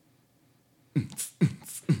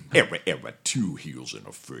Error, 2 heels in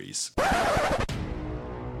a face.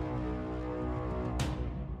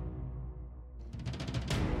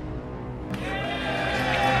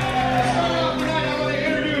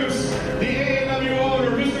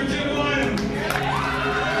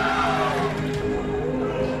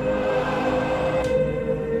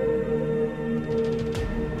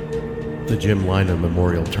 The Jim Lynam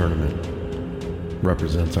Memorial Tournament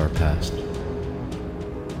represents our past.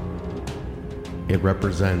 It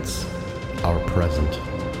represents our present.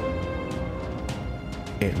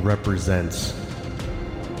 It represents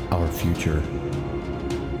our future.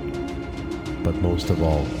 But most of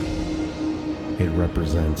all, it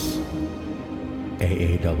represents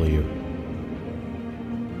AAW.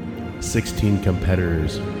 16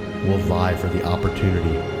 competitors will vie for the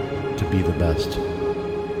opportunity to be the best.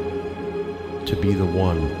 To be the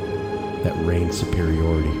one that reigns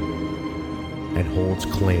superiority and holds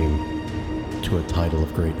claim to a title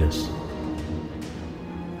of greatness.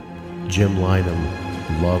 Jim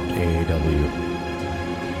Lynam loved AAW.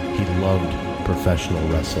 He loved professional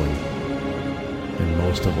wrestling. And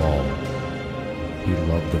most of all, he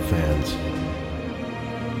loved the fans.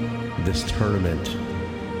 This tournament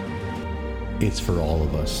is for all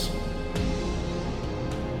of us.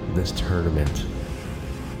 This tournament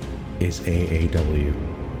is AAW.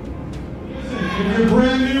 If you're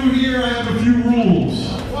brand new here, I have a few rules.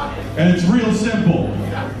 And it's real simple.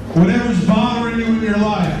 Whatever's bothering you in your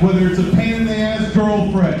life, whether it's a pain in the ass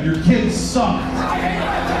girlfriend, your kids suck,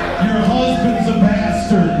 your husband's a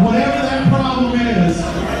bastard, whatever that problem is,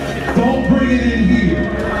 don't bring it in here.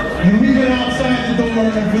 You leave it outside the door,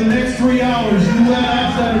 and for the next 3 hours, you let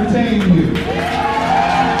us entertain you. So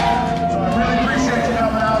I really appreciate you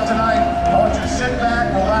coming out tonight. I want you to sit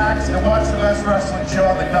back, relax, and watch the best wrestling show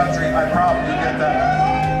in the country. I promise you get that.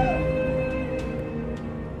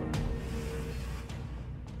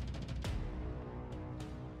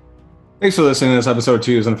 Thanks for listening to this episode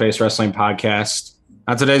 2 of the Face Wrestling Podcast.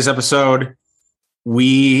 On today's episode,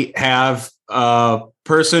 we have a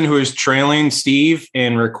person who is trailing Steve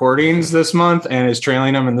in recordings this month and is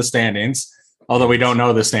trailing him in the standings, although we don't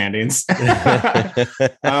know the standings.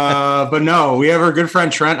 But no, we have our good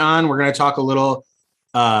friend Trent on. We're going to talk a little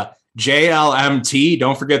JLMT.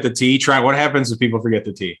 Don't forget the T. Trent, what happens if people forget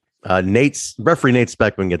the T? Referee Nate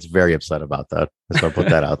Speckman gets very upset about that. So I'll put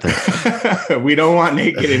that out there. We don't want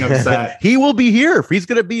Nate getting upset. He will be here. He's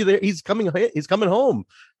going to be there. He's coming home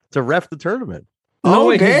to ref the tournament. No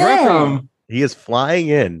way, damn. He is flying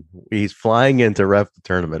in. He's flying in to ref the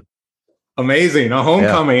tournurnament. Amazing. A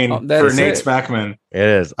homecoming for Nate Speckman. It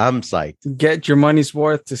is. I'm psyched. Get your money's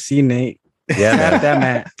worth to see Nate. Yeah, that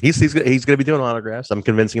man. He's going to be doing autographs. I'm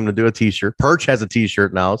convincing him to do a t-shirt. Perch has a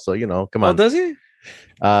t-shirt now. So, come on. Oh, does he?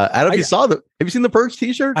 I don't know if you saw have you seen the Perch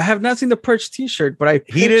t-shirt? I have not seen the Perch t-shirt, but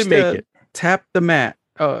he didn't make it. Tap the mat.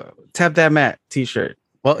 Tap that mat t-shirt.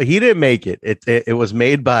 Well, he didn't make it. It was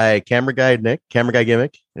made by Camera Guy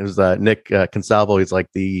Gimmick. It was Nick Consalvo. He's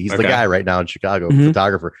like the guy right now in Chicago,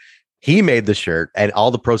 photographer. He made the shirt, and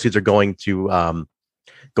all the proceeds are going to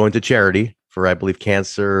charity for, I believe,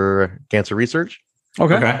 cancer research.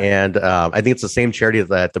 Okay. And I think it's the same charity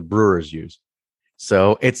that the Brewers use.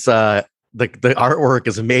 So it's the artwork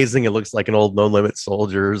is amazing. It looks like an old No Limit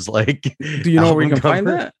Soldiers. Like, do you know where you can find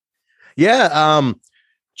that? Yeah.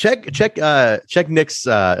 Check Nick's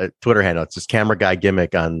Twitter handle. It's just Camera Guy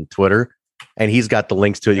Gimmick on Twitter, and he's got the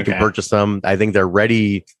links to it. You can purchase them. I think they're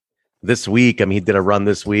ready this week. I mean, he did a run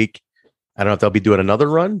this week. I don't know if they'll be doing another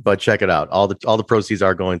run, but check it out. All the proceeds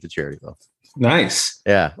are going to charity, though. Nice.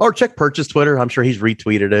 Yeah. Or check Purchase Twitter. I'm sure he's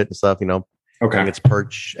retweeted it and stuff. Okay. I think it's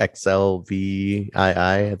Perch XLVII.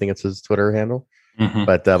 I think it's his Twitter handle. Mm-hmm.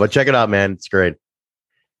 But check it out, man. It's great.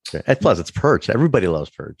 And plus, it's Perch. Everybody loves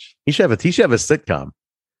Perch. He should have a sitcom.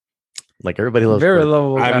 Like, everybody loves very Perch.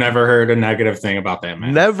 low. I've never heard a negative thing about that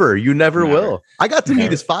man. Never. You never will. I got to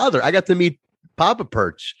meet his father. I got to meet Papa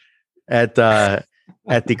Perch at the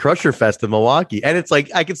Crusher Fest in Milwaukee, and it's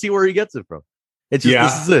like I can see where he gets it from. It's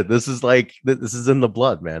just this is it. This is in the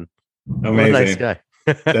blood, man. Amazing. What a nice guy.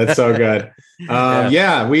 That's so good.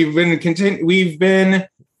 We've been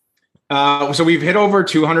so we've hit over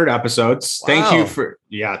 200 episodes. Wow. Thank you for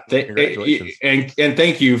congratulations. And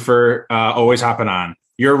thank you for always hopping on.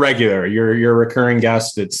 You're a regular. You're a recurring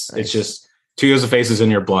guest. It's just 2 years of faces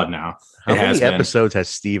in your blood now. How many episodes has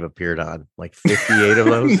Steve appeared on? Like 58 of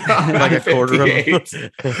those? Like a quarter of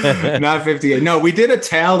them? Not 58. No, we did a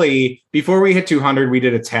tally before we hit 200. We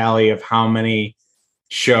did a tally of how many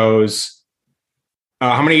shows.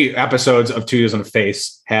 How many episodes of 2 Years on a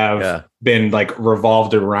Face have been like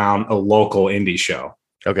revolved around a local indie show?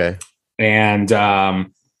 Okay. And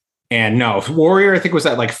And no, Warrior, I think was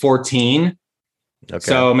at like 14. Okay.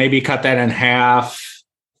 So maybe cut that in half,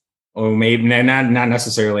 or maybe not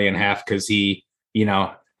necessarily in half, because he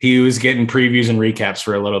was getting previews and recaps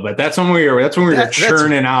for a little bit. That's when we were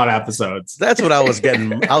churning out episodes. That's what I was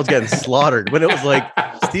getting. I was getting slaughtered when it was like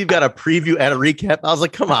Steve got a preview and a recap. I was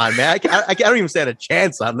like, come on, man. I don't even stand a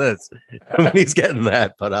chance on this when he's getting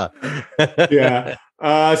that. But yeah.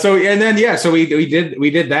 So we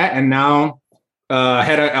did that, and now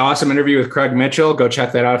had an awesome interview with Craig Mitchell. Go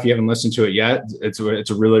check that out if you haven't listened to it yet. It's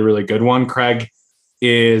a really, really good one. Craig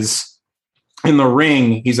is in the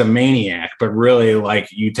ring. He's a maniac, but really,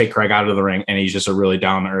 like, you take Craig out of the ring and he's just a really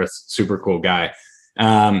down to earth, super cool guy.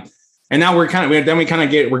 And now we're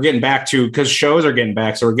getting back to, because shows are getting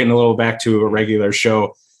back. So we're getting a little back to a regular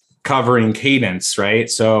show covering Cadence. Right.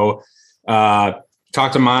 So,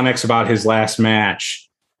 talked to Monix about his last match.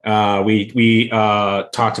 We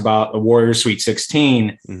talked about the Warriors Sweet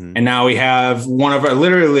 16, and now we have one of our,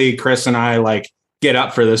 literally Chris and I like get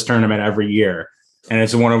up for this tournament every year, and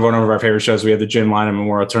it's one of our favorite shows. We have the Jim Lynam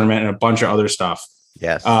Memorial Tournament and a bunch of other stuff.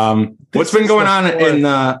 Yes. What's been going on in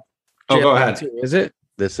the? Oh, go ahead. Is it?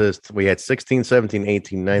 We had 16, 17,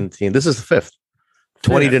 18, 19. This is the 5th.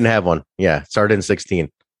 20 didn't have one. Yeah, started in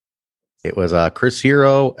 16. It was Chris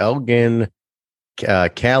Hero, Elgin,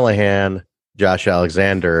 Callahan, Josh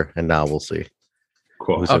Alexander, and now we'll see.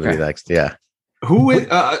 Cool. Who's going to be next? Yeah. Who is?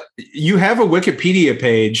 You have a Wikipedia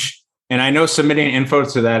page, and I know submitting info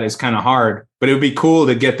to that is kind of hard, but it would be cool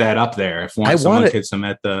to get that up there if someone could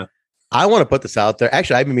submit the. I want to put this out there.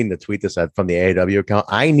 Actually, I've been meaning to tweet this from the AAW account.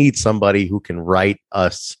 I need somebody who can write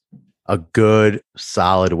us a good,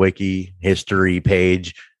 solid wiki history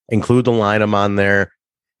page, include the lineup on there.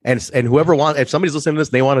 And whoever wants, if somebody's listening to this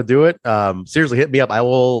and they want to do it, seriously, hit me up. I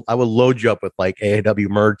will load you up with like AAW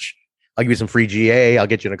merch. I'll give you some free GA. I'll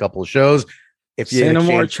get you in a couple of shows. If you say no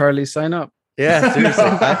more, Charlie, sign up. Yeah, seriously,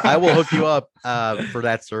 I will hook you up for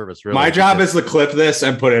that service. Really, my job is to clip this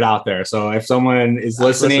and put it out there. So if someone is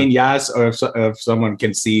listening, yes, or if someone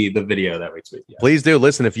can see the video that we tweet, yes. Please do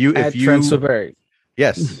listen. If you Trent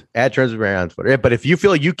yes, add Transferberry on Twitter. But if you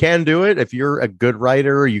feel you can do it, if you're a good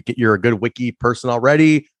writer, you're a good wiki person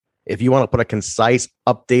already. If you want to put a concise,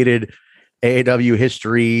 updated AAW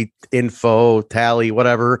history, info, tally,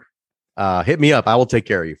 whatever, hit me up. I will take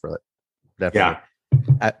care of you for it. Definitely.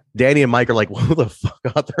 Yeah. Danny and Mike are like, who the fuck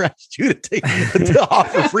author asked you to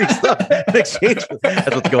offer free stuff in exchange?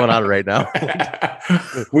 That's what's going on right now.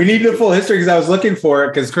 We need the full history because I was looking for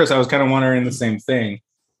it because, Chris, I was kind of wondering the same thing.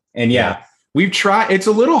 And we've tried. It's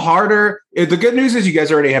a little harder. The good news is you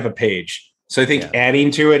guys already have a page. So I think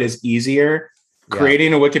adding to it is easier.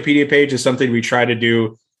 Creating a Wikipedia page is something we try to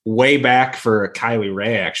do way back for Kylie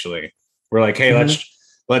Ray. Actually, we're like, hey,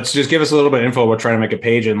 let's just give us a little bit of info. We're trying to make a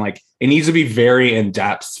page, and like it needs to be very in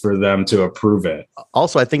depth for them to approve it.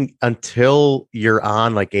 Also, I think until you're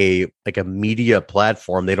on like a media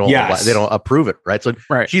platform, they don't approve it, right? So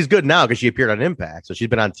she's good now because she appeared on Impact, so she's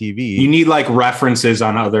been on TV. You need like references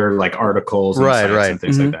on other like articles, and and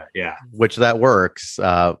things like that. Yeah, which that works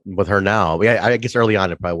with her now. Yeah, I guess early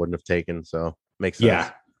on it probably wouldn't have taken. So. Makes sense.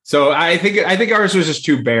 Yeah. So I think ours was just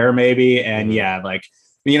too bare, maybe. And maybe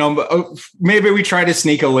we try to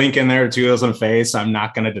sneak a link in there to us on Face. I'm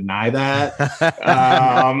not going to deny that.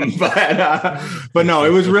 But no, it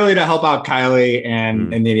was really to help out Kylie.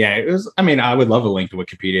 And then, it was, I mean, I would love a link to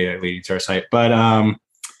Wikipedia leading to our site, but no,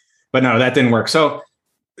 that didn't work. So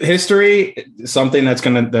history, something that's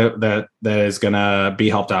that is going to be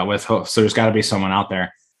helped out with. So there's got to be someone out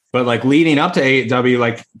there. But like leading up to AEW,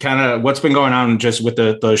 like kind of what's been going on just with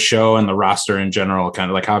the show and the roster in general,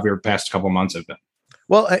 kind of like how have your past couple months have been?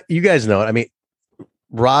 Well, you guys know it. I mean,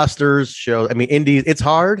 rosters, shows. I mean, indies. It's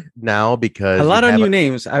hard now because a lot of new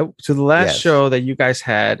names. So the last show that you guys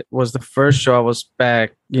had was the first show I was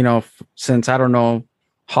back. Since I don't know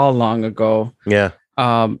how long ago. Yeah.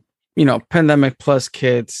 Pandemic plus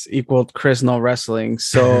kids equaled Chris No Wrestling.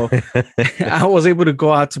 So I was able to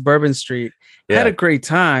go out to Bourbon Street. Had a great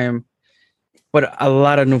time, but a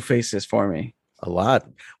lot of new faces for me. A lot.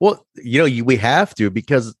 Well, we have to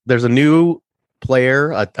because there's a new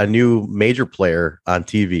player, a new major player on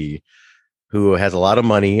TV who has a lot of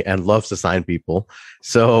money and loves to sign people.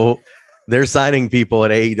 So they're signing people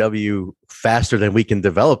at AEW faster than we can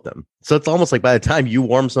develop them. So it's almost like by the time you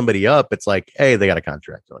warm somebody up, it's like, hey, they got a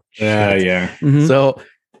contract. Like, Mm-hmm. So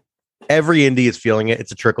every indie is feeling it.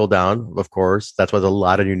 It's a trickle down, of course. That's why there's a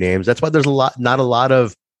lot of new names. That's why there's not a lot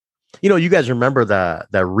of, you guys remember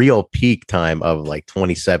the real peak time of like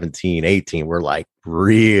 2017, 18 were like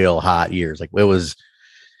real hot years. Like it was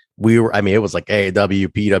it was like AEW,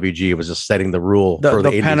 PWG was just setting the rule for the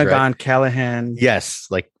indies, Pentagon, right? Callahan. Yes,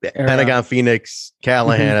 like era. Pentagon, Phoenix,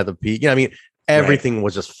 Callahan at the peak. I mean, everything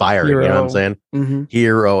was just firing. Hero. You know what I'm saying? Mm-hmm.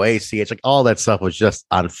 Hero, ACH, like all that stuff was just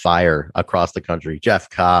on fire across the country. Jeff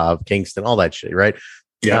Cobb, Kingston, all that shit, right?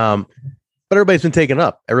 Yeah. But everybody's been taken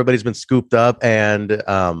up. Everybody's been scooped up, and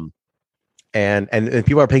people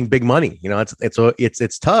are paying big money. You know,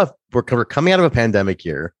 it's tough. We're coming out of a pandemic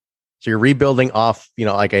year, so you're rebuilding off. You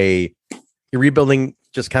know, you're rebuilding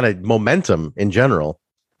just kind of momentum in general.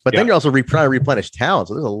 But then you're also trying to replenish talent.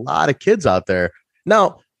 So there's a lot of kids out there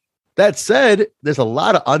now. That said, there's a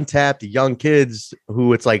lot of untapped young kids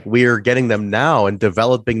who it's like we're getting them now and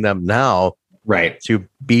developing them now, right, to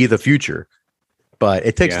be the future. But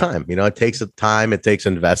it takes time. You know, it takes time. It takes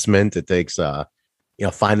investment. It takes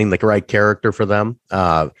finding the right character for them.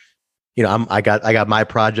 You know, I got my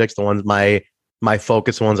projects, the ones my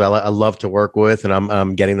focus ones I love to work with, and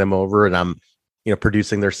I'm getting them over, and I'm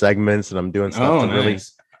producing their segments, and I'm doing stuff to really.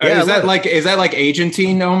 Yeah, is that like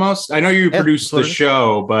agenting almost? I know you produce the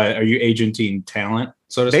show, but are you agenting talent,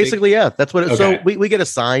 so to speak? Basically, yeah, that's what. So we get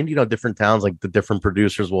assigned, different towns, like the different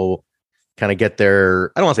producers will kind of get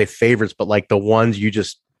their, I don't want to say favorites, but like the ones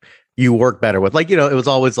you work better with. Like, it was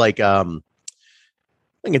always like I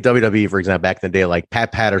think in WWE, for example, back in the day, like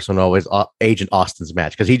Pat Patterson always agent Austin's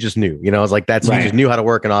match because he just knew, it was like he just knew how to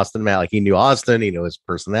work an Austin match. Like he knew Austin, he knew his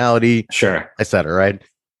personality, sure, etc. Right?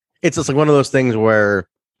 It's just like one of those things where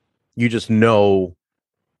you just know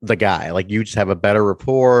the guy, like you just have a better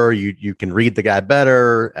rapport. You can read the guy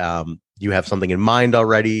better. You have something in mind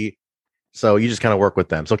already, so you just kind of work with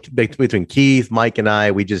them. So between Keith, Mike, and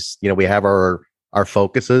I, we just we have our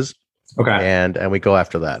focuses, and we go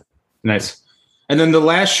after that. Nice. And then the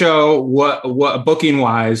last show, what booking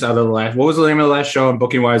wise out of the last? What was the name of the last show? And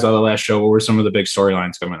booking wise out of the last show, what were some of the big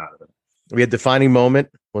storylines coming out of it? We had Defining Moment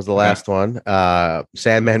was the last one.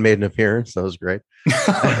 Sandman made an appearance. That was great.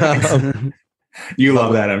 You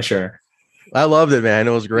love that, I'm sure. I loved it, man.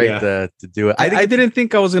 It was great to do it. I didn't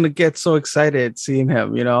think I was gonna get so excited seeing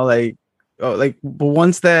him. But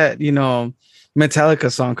once that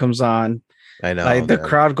Metallica song comes on, I know, like the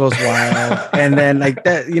crowd goes wild, and then like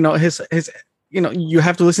that, his. You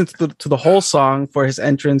have to listen to the whole song for his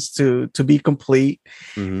entrance to be complete.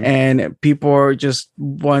 Mm-hmm. And people are just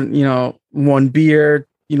one beer,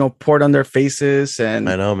 poured on their faces. And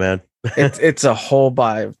I know, man, it's a whole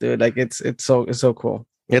vibe, dude. Like it's so cool.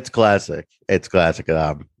 It's classic. It's classic.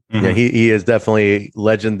 He is definitely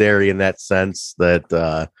legendary in that sense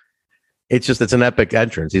that it's an epic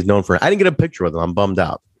entrance. He's known for. I didn't get a picture with him. I'm bummed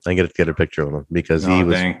out. I didn't get a picture with him because he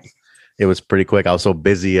was. Dang. It was pretty quick. I was so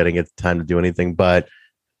busy, I didn't get time to do anything. But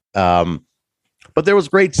there was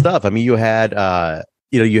great stuff. I mean, you had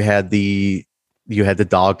you had the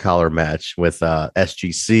dog collar match with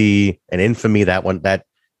SGC and Infamy. That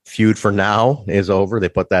feud for now is over. They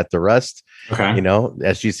put that to rest. Okay.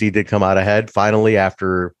 SGC did come out ahead finally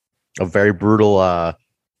after a very brutal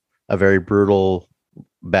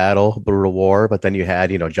battle, brutal war. But then you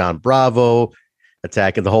had John Bravo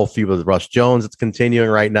attacking the whole feud with Russ Jones. It's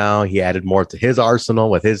continuing right now. He added more to his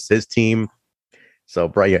arsenal with his team. So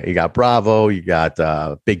you got Bravo, you got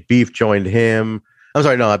Big Beef joined him. I'm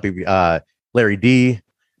sorry, no, not Big Beef. Larry D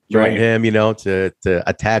joined him, to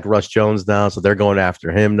attack Russ Jones now. So they're going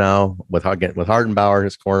after him now with Hartenbauer,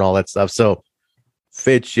 his corner, all that stuff. So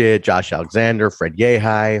Fitchett, Josh Alexander, Fred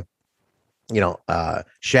Yehai,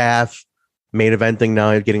 Shaft main eventing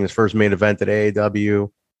now, getting his first main event at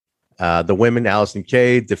AEW. The women, Allison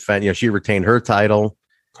Kay, she retained her title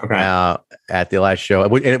at the last show.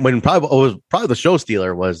 When probably the show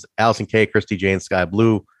stealer was Allison Kay, Christy Jane, Sky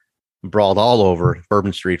Blue brawled all over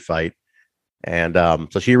Bourbon Street fight, and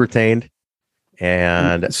so she retained.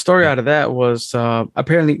 And the story out of that was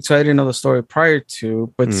apparently. So I didn't know the story prior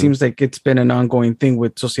to, but it seems like it's been an ongoing thing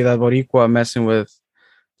with Sociedad Boricua messing with.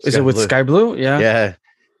 Is it with Sky Blue? Yeah. Yeah.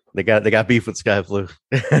 They got beef with Sky Blue,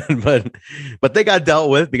 but they got dealt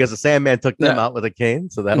with because the Sandman took them out with a cane,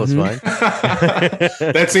 so that was fine.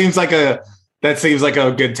 That seems like a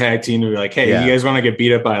good tag team to be like, hey, you guys want to get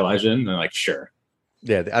beat up by a legend? And they're like, sure.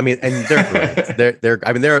 Yeah, I mean, and they're great.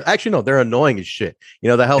 They're actually no, they're annoying as shit.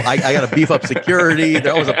 The hell, I got to beef up security.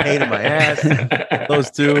 They're always a pain in my ass.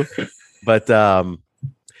 Those two, but there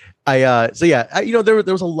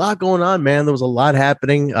was a lot going on, man. There was a lot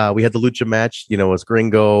happening. We had the lucha match, it was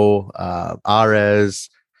Gringo, Ares,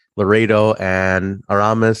 Laredo, and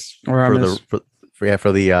Aramis. For the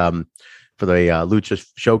lucha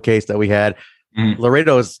showcase that we had.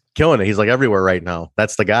 Laredo is killing it. He's like everywhere right now.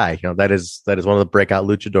 That's the guy. That is one of the breakout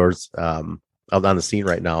luchadors out on the scene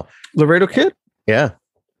right now. Laredo Kid? Yeah.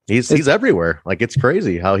 He's everywhere. Like it's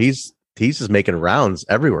crazy how he's just making rounds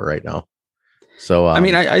everywhere right now. So I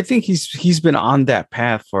mean, I think he's been on that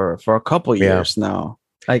path for a couple years now.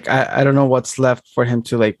 Like I don't know what's left for him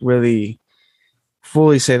to like really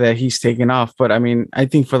fully say that he's taken off, but I mean, I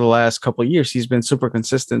think for the last couple of years he's been super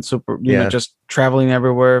consistent, you know, just traveling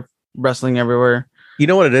everywhere, wrestling everywhere. You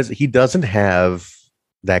know what it is? He doesn't have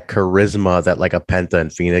that charisma that like a Penta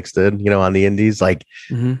and Phoenix did, you know, on the indies. Like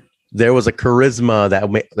there was a charisma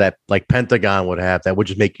that like Pentagon would have that would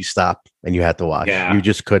just make you stop and you had to watch. You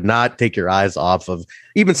just could not take your eyes off of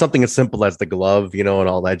even something as simple as the glove, you know, and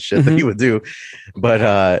all that shit that he would do.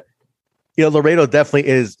 But you know, Laredo definitely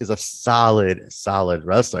is a solid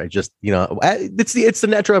wrestler. Just, you know, it's the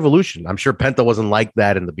natural evolution. I'm sure Penta wasn't like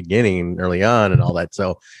that in the beginning, early on, and all that.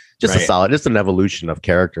 So just just an evolution of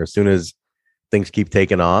character. As soon as things keep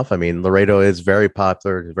taking off, I mean, Laredo is very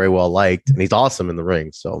popular, very well liked, and he's awesome in the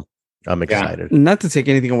ring. So I'm excited. Not to take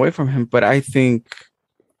anything away from him, but I think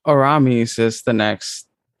Aramis is the next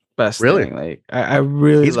best thing. Like I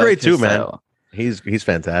really, he's like great too, man. style. He's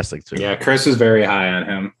fantastic too. Yeah, Chris is very high on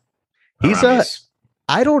him. He's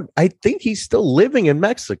I think he's still living in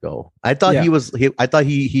Mexico. I thought he was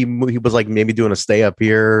like maybe doing a stay up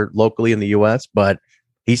here locally in the US, but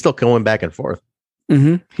he's still going back and forth.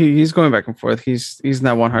 He's going back and forth. He's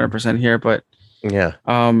not 100% here, but yeah.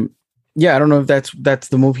 I don't know if that's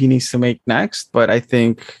the move he needs to make next, but I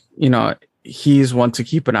think, you know, he's one to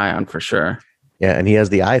keep an eye on for sure. Yeah, and he has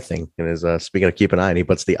the eye thing in his speaking of keep an eye, and he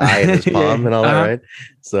puts the eye in his palm and all that, right?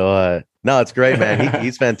 So no, it's great, man.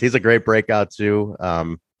 He's fantastic. He's a great breakout too.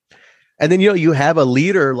 And then, you know, you have a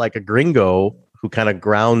leader like a Gringo who kind of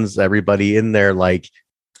grounds everybody in there, like,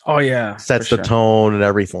 oh yeah, sets the tone and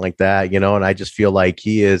everything like that, you know. And I just feel like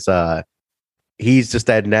he's just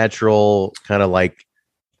that natural kind of like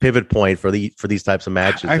pivot point for these types of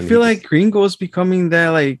matches. I feel like Gringo is becoming that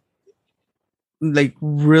like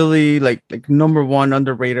really like number one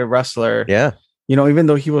underrated wrestler. Yeah, you know, even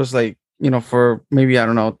though he was like, you know, for maybe, I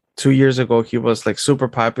don't know, 2 years ago, he was like super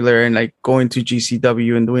popular and like going to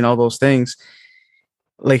GCW and doing all those things.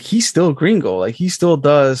 Like he's still Gringo, like he still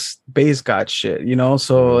does base god shit, you know.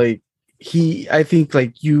 So like I think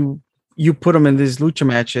like you put him in these lucha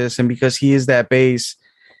matches, and because he is that base,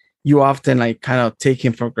 you often like kind of take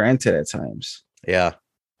him for granted at times. Yeah,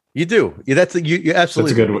 you do. You absolutely. That's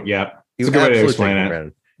a good. Yeah, it's a good way to explain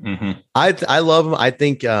it. I love him. I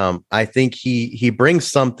think he brings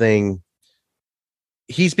something.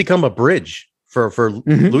 He's become a bridge for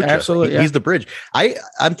lucha. Absolutely, he's the bridge.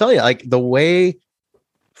 I'm telling you, like the way.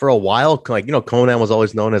 For a while, like, you know, Conan was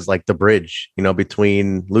always known as like the bridge, you know,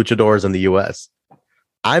 between luchadors and the US.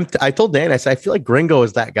 I told Dan, I said, I feel like Gringo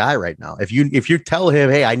is that guy right now. If you tell him,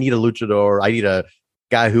 hey, I need a luchador, I need a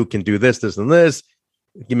guy who can do this and this,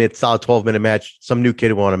 give me a solid 12-minute match, some new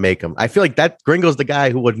kid would want to make him. I feel like that Gringo's the guy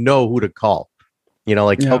who would know who to call. You know,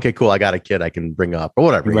 like, okay, cool, I got a kid I can bring up or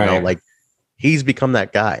whatever. Right. You know, like he's become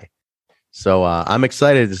that guy. So I'm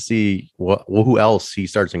excited to see who else he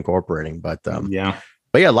starts incorporating. But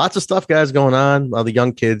But yeah, lots of stuff, guys, going on. The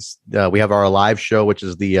young kids. We have our live show, which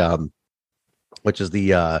is the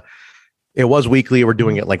it was weekly. We're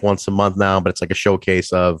doing it like once a month now, but it's like a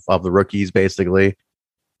showcase of the rookies, basically,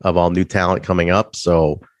 of all new talent coming up.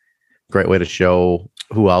 So great way to show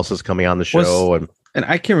who else is coming on the show. And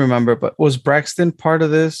I can't remember, but was Braxton part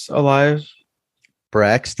of this alive?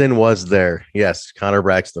 Braxton was there. Yes, Connor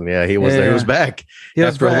Braxton. Yeah, he was there. He was back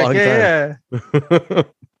after a long time.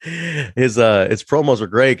 His promos were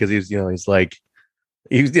great because he was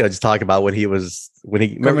just talking about when he went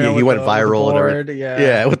viral and everything.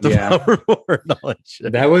 With the board and all that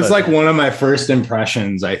shit. That was like one of my first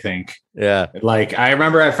impressions, I think. Yeah, like I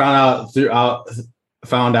remember I found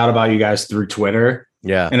out about you guys through Twitter.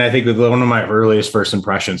 Yeah, and I think one of my earliest first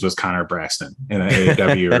impressions was Connor Braxton in an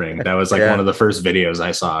AEW ring. That was like one of the first videos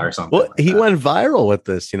I saw or something. Well, he went viral with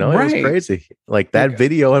this. You know, It was crazy. Like that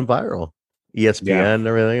video went viral. ESPN and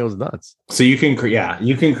everything, it was nuts. So you can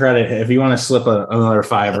credit if you want to slip another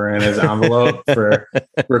 $5 in his envelope for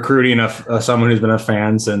recruiting someone who's been a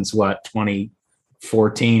fan since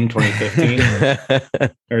 2014, 2015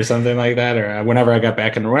 or something like that, or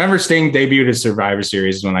whenever Sting debuted his Survivor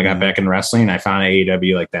Series is when I got back in wrestling. I found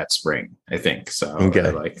AEW like that spring, I think. So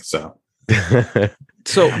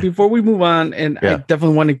So before we move on, and I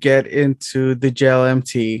definitely want to get into the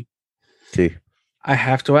JLMT. I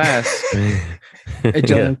have to ask,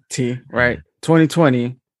 JLMT, right?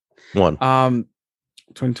 2021.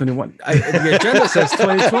 2021. The agenda says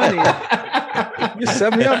 2020. You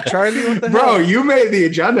set me up, Charlie. What the Bro, hell? you made the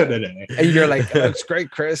agenda today. And you're like, "That's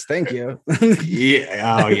great, Chris. Thank you."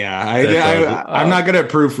 Yeah. Oh, yeah. I'm not good at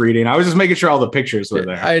proofreading. I was just making sure all the pictures were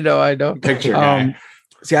there. I know. Picture guy.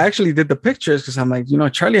 See, I actually did the pictures because I'm like,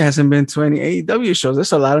 Charlie hasn't been to any AEW shows.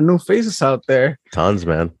 There's a lot of new faces out there. Tons,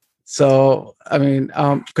 man. So, I mean,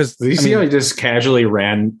 because Did you see how he just casually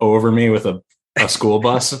ran over me with a school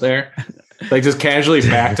bus there? Like just casually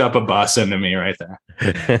backed up a bus into me right there.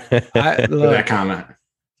 That comment.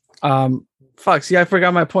 Fuck, see, I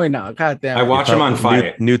forgot my point now. God damn it. I watch him on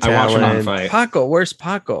Fight. New I watch him on talent. Fight. Paco, where's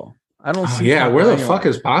Paco? I don't see Yeah, Paco where the anywhere. fuck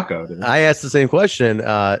is Paco? Dude? I asked the same question.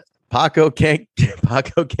 Paco can't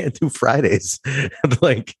do Fridays.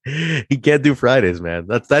 Like he can't do Fridays, man.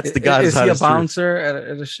 That's the guy's Is he a honest truth.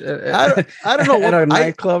 bouncer I don't know at a what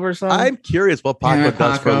nightclub or something? I'm curious what Paco Yeah,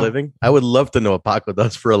 does for a Paco. living. I would love to know what Paco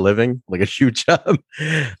does for a living, like a shoe job.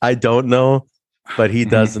 I don't know, but he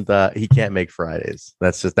doesn't. He can't make Fridays.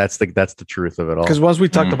 That's the truth of it all. Because once we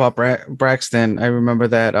talked about Braxton, I remember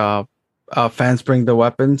that fans bring the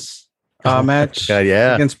weapons match God,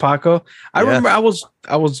 yeah. against Paco. I Yeah. remember I was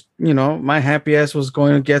my happy ass was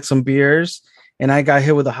going to get some beers, and I got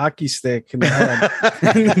hit with a hockey stick in the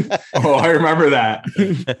head. Oh, I remember that.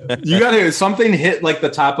 You got something hit like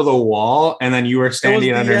the top of the wall, and then you were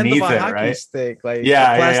standing underneath it, right? Stick, like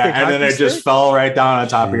Yeah, a plastic and then it hockey just stick? fell right down on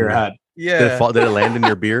top of your head. Yeah, Did it land in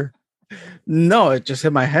your beer? no, it just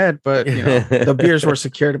hit my head, but the beers were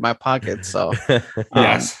secured in my pocket, so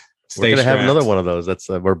Yes, We're gonna have another one of those. That's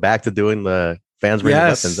we're back to doing the fans bring the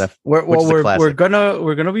weapons.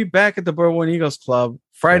 We're gonna be back at the Bourbon Eagles Club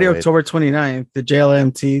Friday, Can't wait. October 29th, the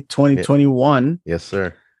JLMT 2021. Yes,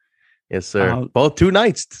 sir. Both 2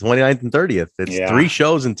 nights, 29th and 30th. It's 3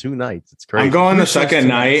 shows in 2 nights. It's crazy. I'm going the 3 shows, second 2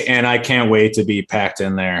 night, nights. and I can't wait to be packed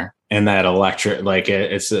in there in that electric. Like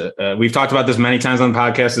it's we've talked about this many times on the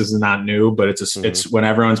podcast. This is not new, but it's when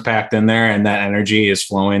everyone's packed in there and that energy is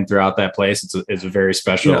flowing throughout that place. It's a very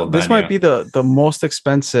special. This might be the most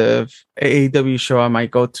expensive AEW show I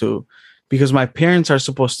might go to because my parents are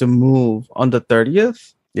supposed to move on the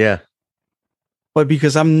 30th. Yeah. But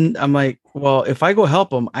because I'm like, well, if I go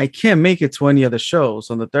help them, I can't make it to any of the shows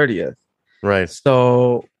on the 30th. Right.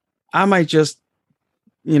 So I might just,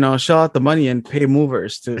 shell out the money and pay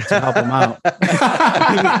movers to help them out.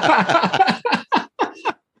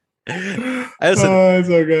 It's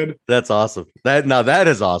so good. That's awesome. That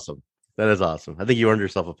is awesome. That is awesome. I think you earned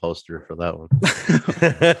yourself a poster for that one.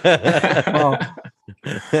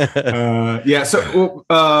 Yeah. So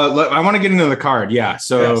I want to get into the card. Yeah.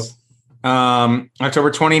 So Yes.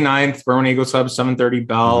 October 29th, Bourbon Eagles Club, 7:30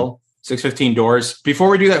 bell, 6:15 doors. Before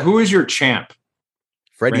we do that, who is your champ?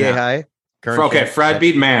 Fred Right now. Yehai. Fred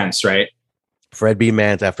beat Mance, right? Fred beat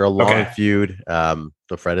Mance after a long Okay. feud.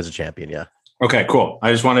 So Fred is a champion. Yeah. Okay, cool.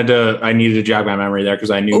 I needed to jog my memory there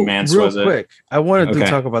because I knew Mance real was it. quick. I wanted to Okay.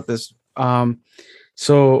 talk about this.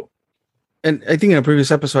 So, and I think in a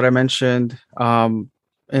previous episode I mentioned, and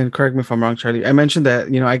correct me if I'm wrong, Charlie. I mentioned that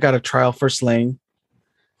I got a trial for Sling.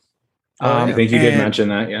 I think you did mention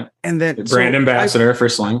that, yeah. And then Brand ambassador for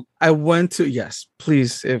Sling. I went to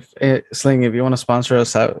please, if Sling, if you want to sponsor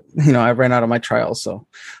us, I ran out of my trial, so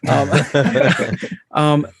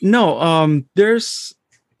there's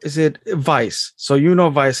Vice. So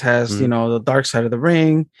Vice has the dark side of the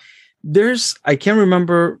ring. I can't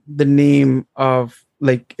remember the name of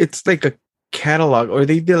it's like a catalog, or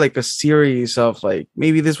they did like a series of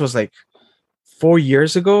maybe this was 4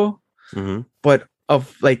 years ago, but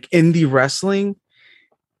of indie wrestling.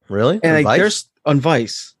 Really? And there's on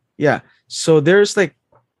Vice. Yeah. So there's I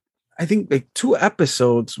think 2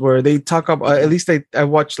 episodes where they talk about, at least I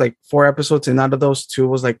watched 4 episodes, and out of those 2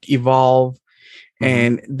 was Evolve.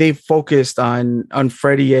 And they focused on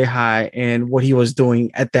Freddie Yehai and what he was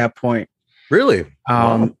doing at that point. Really?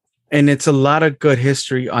 Wow. And it's a lot of good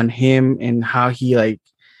history on him and how he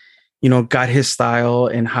got his style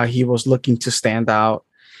and how he was looking to stand out.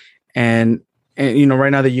 And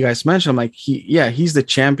right now that you guys mentioned, I'm he's the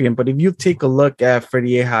champion. But if you take a look at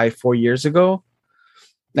Freddie Yehai 4 years ago,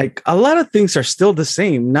 a lot of things are still the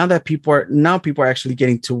same. Now that people are actually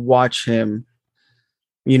getting to watch him,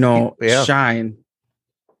 shine.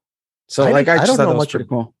 So I just don't thought know that was much pretty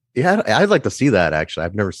cool. Yeah, I'd like to see that. Actually,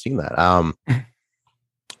 I've never seen that.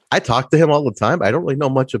 I talk to him all the time. I don't really know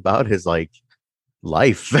much about his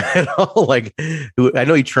life at all. I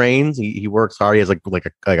know he trains. He works hard. He has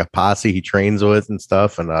a posse he trains with and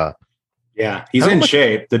stuff. And yeah, he's in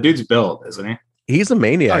shape. The dude's built, isn't he? He's a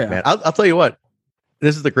maniac, man. I'll tell you what.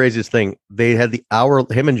 This is the craziest thing. They had the hour.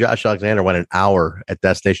 Him and Josh Alexander went an hour at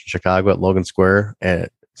Destination Chicago at Logan Square in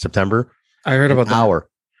September. I heard about that. Hour.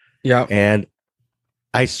 Yeah. And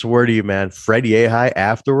I swear to you, man, Fred Yehi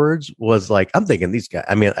afterwards was like, I'm thinking these guys.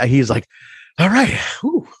 I mean, he's like, all right,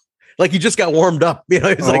 whew. Like he just got warmed up. You know,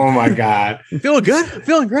 he's like, oh my God, feeling good,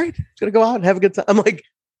 feeling great. Just gonna go out and have a good time. I'm like,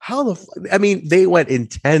 how the fuck? I mean, they went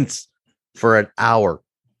intense for an hour.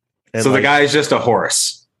 And so the guy is just a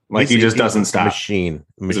horse. Like he just doesn't stop. Machine.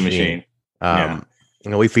 He's a machine. You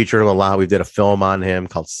know, we featured him a lot. We did a film on him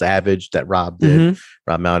called Savage that Rob did.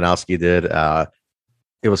 Rob Malinowski did.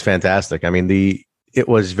 It was fantastic. I mean, it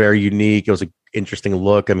was very unique. It was an interesting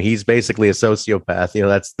look. I mean, he's basically a sociopath. You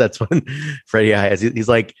know, that's when Freddie has. He's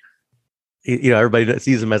like, you know, everybody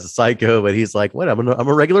sees him as a psycho, but he's like, what? I'm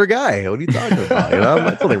a regular guy. What are you talking about? You know,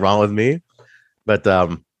 there's nothing wrong with me. But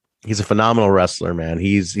he's a phenomenal wrestler, man.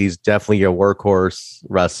 He's definitely a workhorse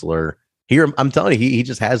wrestler. Here, I'm telling you, he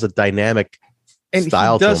just has a dynamic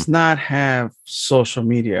style. He does not have social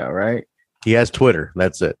media, right? He has Twitter.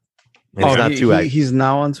 That's it. And it's not too active. He's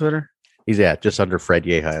now on Twitter. He's just under Fred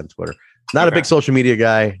Yehi on Twitter. Not a big social media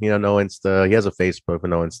guy, you know. No Insta. He has a Facebook, but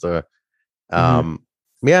no Insta.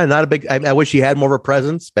 Yeah, not a big. I wish he had more of a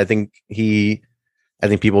presence. But I think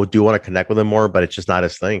people do want to connect with him more, but it's just not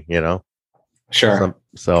his thing, you know. Sure.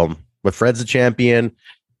 So, but Fred's the champion.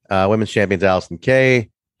 Women's champions Allison Kay.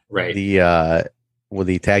 Right.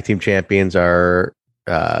 The tag team champions are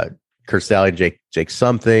Kurt Sally and Jake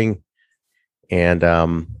something,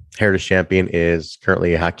 and Heritage champion is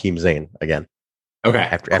currently Hakeem Zayn again. Okay.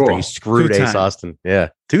 After he screwed Ace Austin. Yeah.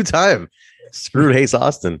 2-time screwed Ace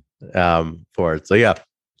Austin for it. So yeah,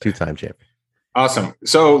 2-time champion. Awesome.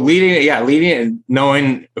 So leading and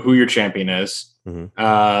knowing who your champion is,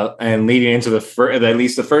 and leading into at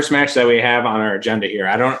least the first match that we have on our agenda here.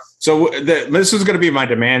 This is going to be my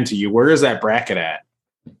demand to you. Where is that bracket at?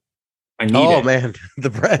 I need it. Man,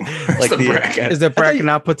 the bracket. Bracket. Is the bracket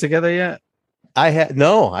not put together yet? I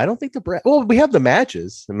don't think the bracket. Well, we have the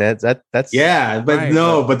matches. I mean, that's but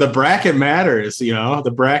the bracket matters. You know,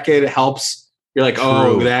 the bracket helps. You're like,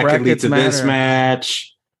 that could lead to this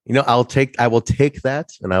match. You know, I will take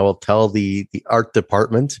that, and I will tell the art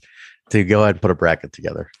department to go ahead and put a bracket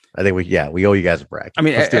together. I think we owe you guys a bracket. I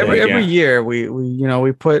mean, every year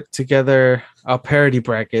we put together a parody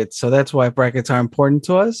bracket, so that's why brackets are important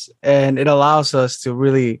to us, and it allows us to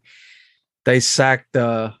really dissect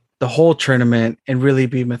the whole tournament and really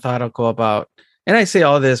be methodical about. And I say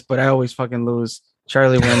all this, but I always fucking lose.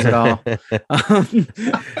 Charlie wins it all.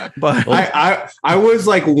 But I was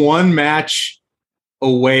like one match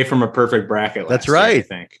away from a perfect bracket. That's right. Year, I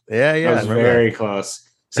think. Yeah. I was very close.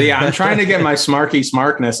 So yeah, I'm trying to get my smarky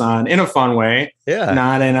smarkness on in a fun way. Yeah.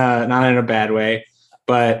 Not in a bad way.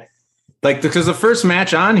 But like, because the first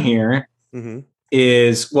match on here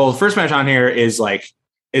is like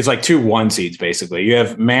 2 1 seeds, basically. You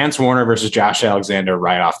have Mance Warner versus Josh Alexander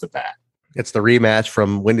right off the bat. It's the rematch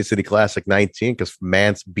from Windy City Classic 19 because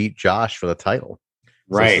Mance beat Josh for the title.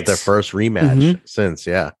 Right. So this is their first rematch since,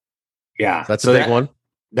 yeah. Yeah. So that's a big one.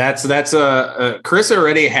 That's Chris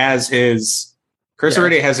already has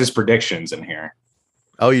his predictions in here.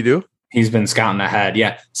 Oh, you do? He's been scouting ahead.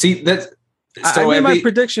 Yeah. See, that's I made my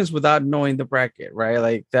predictions without knowing the bracket, right?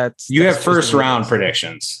 Like that's have first round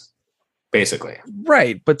predictions. Basically.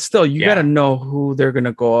 Right. But still, you got to know who they're going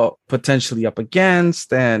to go potentially up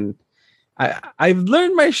against. And I've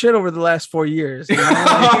learned my shit over the last 4 years. You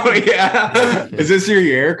know? Is this your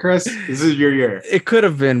year, Chris? This is your year. It could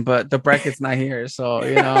have been, but the bracket's not here. So,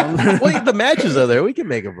 you know. Well, the matches are there. We can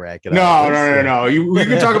make a bracket. No. We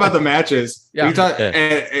can talk about the matches. Yeah.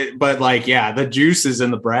 But the juice is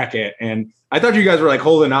in the bracket. And I thought you guys were like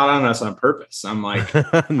holding out on us on purpose. I'm like,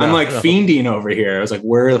 fiending over here. I was like,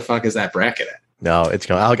 where the fuck is that bracket at? No, it's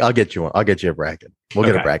going. I'll get you one. I'll get you a bracket. We'll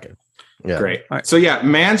get a bracket. Yeah. Great. Right. So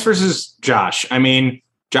Mance versus Josh. I mean,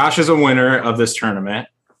 Josh is a winner of this tournament.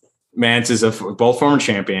 Mance is both former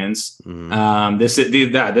champions. This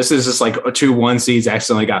is just like 2 1 seeds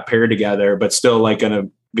accidentally got paired together, but still like going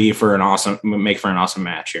to make for an awesome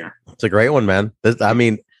match here. It's a great one, man.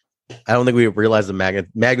 I don't think we realize the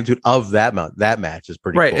magnitude of that match is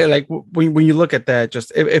pretty right. Cool. Like when you look at that,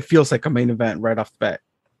 just it feels like a main event right off the bat.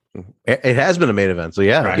 It has been a main event, so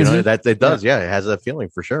yeah, right. You know that it does. Yeah, it has that feeling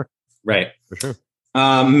for sure. Right, for sure.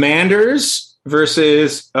 Manders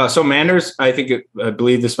versus Manders. I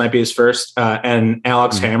believe this might be his first, and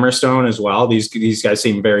Alex Hammerstone as well. These guys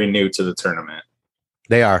seem very new to the tournament.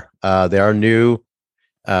 They are new.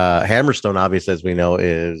 Hammerstone, obviously, as we know,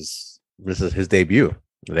 this is his debut.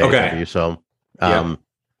 Okay. So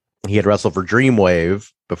he had wrestled for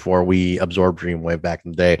Dreamwave before we absorbed Dreamwave back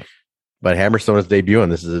in the day. But Hammerstone is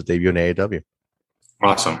debuting. This is his debut in AEW.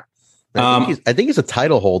 Awesome. I think he's a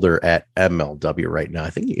title holder at MLW right now. I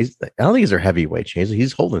don't think he's their heavyweight champ.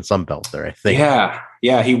 He's holding some belt there, I think.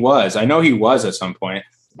 Yeah, he was. I know he was at some point.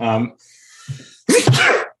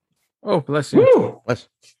 Oh, bless you. Woo!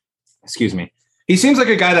 Excuse me. He seems like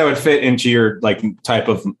a guy that would fit into your like type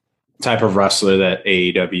of wrestler that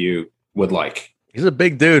AEW would like. He's a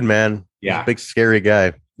big dude, man. Yeah, he's a big scary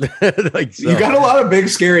guy. You got a lot of big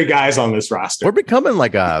scary guys on this roster. We're becoming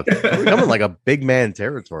like a big man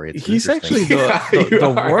territory. He's actually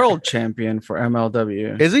the world champion for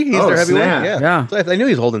MLW. Is he? He's their heavyweight. Yeah. So I knew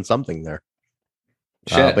he's holding something there.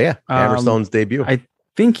 But yeah, Hammerstone's debut. I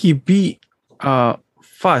think he beat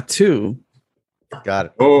Fatu. Got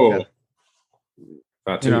it. Oh,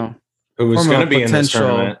 Fatu, who was going to be in this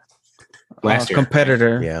tournament last year?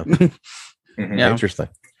 Competitor. Yeah. Mm-hmm. Yeah. Interesting.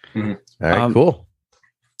 Mm-hmm. All right. Cool.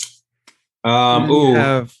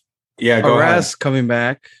 We have go Ares coming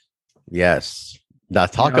back. Yes. Now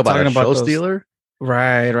talk about a show stealer.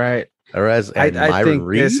 Right. Ares and I think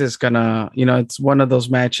Reed. This is gonna, it's one of those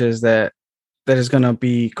matches that is gonna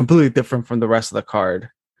be completely different from the rest of the card.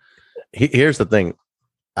 Here's the thing.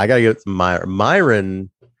 I gotta get Myron.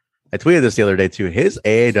 I tweeted this the other day too. His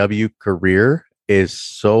AAW career is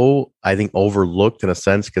so, I think, overlooked in a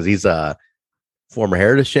sense because he's a former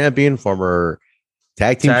Heritage champion, former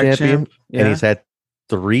tag team champion, and he's had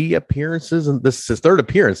 3 appearances, and this is his 3rd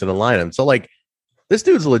appearance in a lineup. So like, this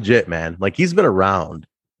dude's legit, man. Like, he's been around,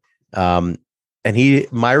 and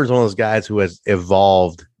Myron's one of those guys who has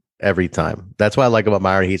evolved every time. That's what I like about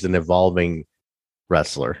Myron. He's an evolving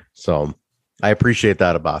wrestler, so I appreciate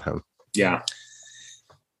that about him. Yeah,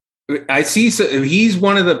 I see. So he's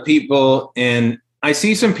one of the people, and I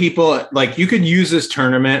see some people like you could use this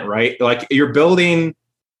tournament, right? Like you're building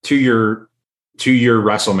to your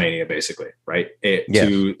WrestleMania, basically, right?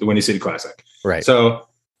 To the Windy City Classic, right? So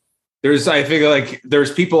I figure like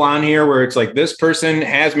there's people on here where it's like this person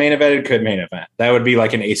has main evented, could main event. That would be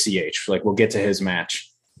like an ACH. Like we'll get to his match,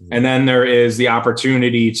 and then there is the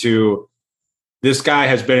opportunity to. This guy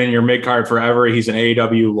has been in your mid card forever. He's an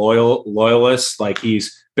AEW loyalist. Like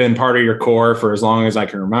he's been part of your core for as long as I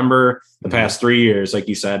can remember, the past 3 years. Like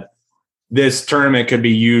you said, this tournament could be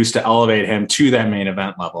used to elevate him to that main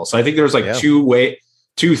event level. So I think there's like two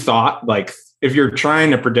thought. Like if you're trying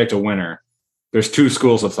to predict a winner, there's 2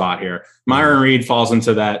 schools of thought here. Myron Reed falls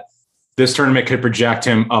into that. This tournament could project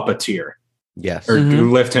him up a tier. Yes. Or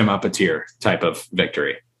lift him up a tier type of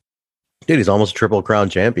victory. Dude, he's almost Triple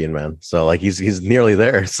Crown champion, man. So like he's nearly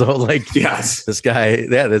there. So like, yes, this guy,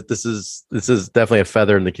 this is definitely a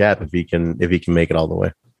feather in the cap if he can make it all the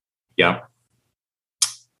way. Yeah.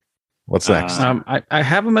 What's next? I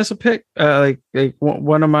have him as a pick, like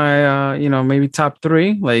one of my maybe top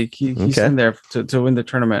 3. Like he's in there to win the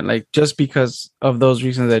tournament, like just because of those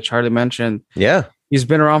reasons that Charlie mentioned. Yeah, he's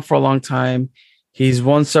been around for a long time. He's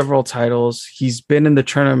won several titles. He's been in the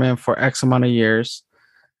tournament for X amount of years.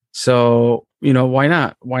 So, why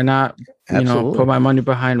not? Why not, put my money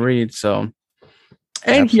behind Reed? So,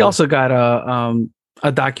 and he also got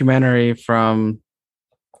a documentary from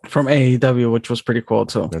AEW, which was pretty cool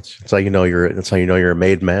too. That's how you know you're a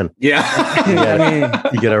made man.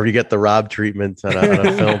 Yeah. You get the Rob treatment on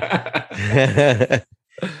a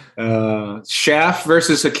film. Shaft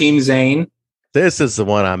versus Hakeem Zayn. This is the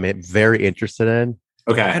one I'm very interested in.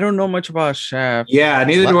 Okay. I don't know much about Shaft. Yeah,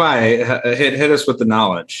 neither do I. Hit us with the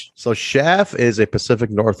knowledge. So Shaft is a Pacific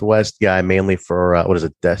Northwest guy, mainly for what is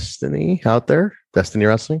it, Destiny out there? Destiny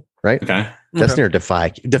Wrestling, right? Okay. Destiny or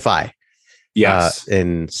Defy. Yes.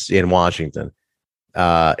 In Washington.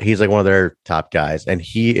 He's like one of their top guys, and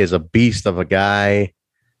he is a beast of a guy.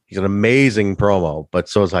 He's an amazing promo, but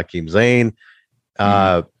so is Hakeem Zayn.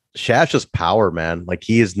 Shaft's just power, man. Like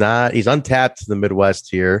he's untapped in the Midwest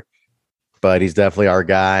here. But he's definitely our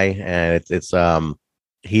guy, and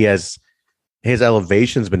his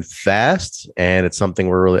elevation's been fast, and it's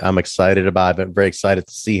something I'm excited about. I've been very excited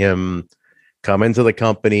to see him come into the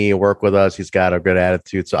company, work with us. He's got a good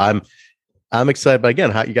attitude, so I'm excited. But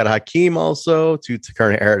again, you got Hakeem also, to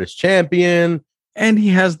current Heritage champion, and he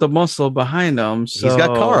has the muscle behind him. So he's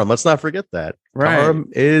got Karam. Let's not forget that. Right. Karam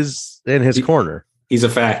is in his corner. He's a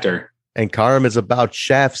factor, and Karam is about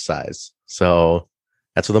Shaft size, so.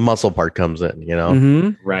 That's where the muscle part comes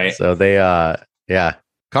in, Right. So they,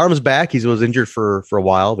 Karam's back. He was injured for a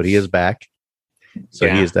while, but he is back. So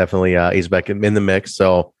he is definitely, he's back in the mix.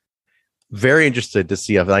 So very interested to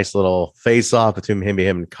see a nice little face off between him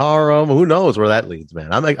and Karam. Who knows where that leads,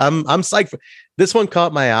 man? I'm psyched. This one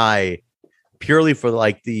caught my eye purely for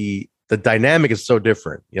like the dynamic is so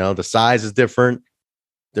different. The size is different.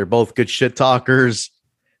 They're both good shit talkers.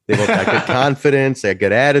 They both got good confidence. They have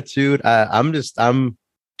good attitude. I'm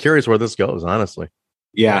curious where this goes, honestly.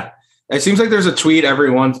 Yeah. It seems like there's a tweet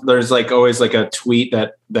there's like always like a tweet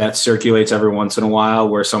that circulates every once in a while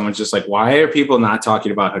where someone's just like, why are people not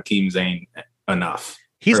talking about Hakeem Zayn enough?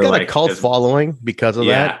 He's got a cult following because of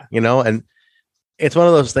that, and it's one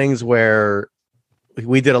of those things where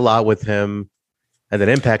we did a lot with him, and then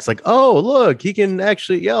Impact's like, oh, look, he can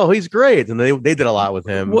actually, he's great. And they did a lot with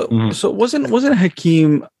him. So wasn't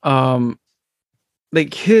Hakeem,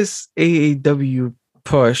 like his AAW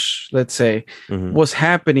push, let's say, was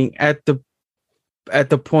happening at the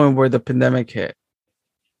point where the pandemic hit?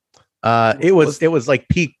 It was like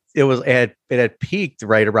peak. It had peaked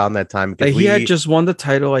right around that time because he had just won the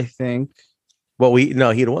title, I think. Well,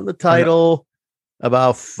 he'd won the title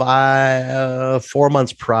about 4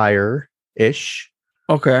 months prior ish.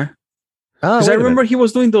 Okay. Because I remember he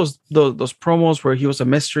was doing those promos where he was a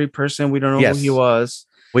mystery person. We don't know who he was.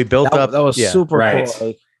 We built up. That was super cool.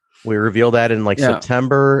 Like, we revealed that in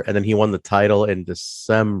September, and then he won the title in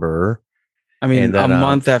December. I mean, then, a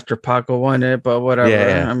month after Paco won it, but whatever.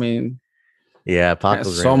 Yeah. I mean,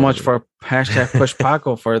 Paco's so much for hashtag push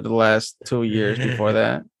Paco for the last 2 years before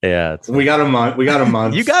that. Yeah, we got a month. You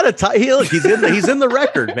got a title. He's in the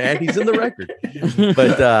record, man. He's in the record.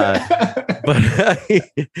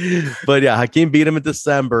 But yeah, Hakeem beat him in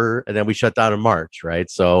December, and then we shut down in March, right?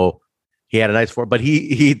 So he had a nice but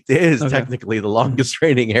he is technically the longest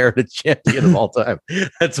reigning Heritage Champion of all time.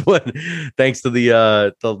 That's what, thanks to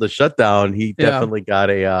the shutdown, he definitely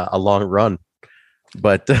got a long run.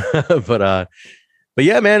 But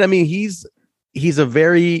yeah, man. I mean, he's a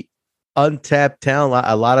very untapped talent.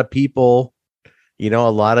 A lot of people, a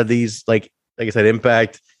lot of these, like I said,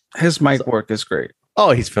 Impact. His mic work is great.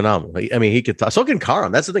 Oh, he's phenomenal. I mean, he could talk. So can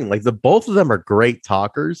Karam. That's the thing. Like both of them are great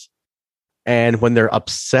talkers, and when they're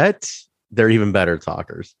upset, they're even better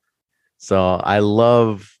talkers. So I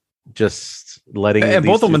love just letting and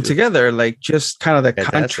both of them together, like just kind of the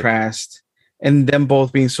contrast, and them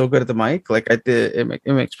both being so good at the mic. Like it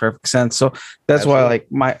makes perfect sense. So that's why, like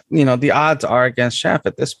the odds are against Shaft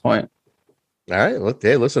at this point. All right, look,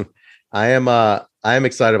 hey, listen, I am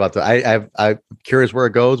excited about that. I'm curious where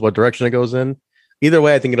it goes, what direction it goes in. Either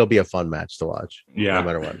way, I think it'll be a fun match to watch. Yeah, no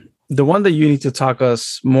matter what. The one that you need to talk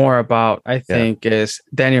us more about, I think, is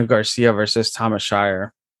Daniel Garcia versus Thomas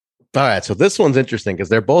Shire. All right, so this one's interesting because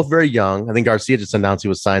they're both very young. I think Garcia just announced he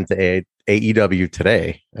was signed to AEW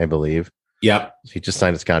today, I believe. Yep. He just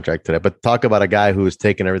signed his contract today. But talk about a guy who has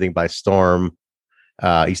taken everything by storm.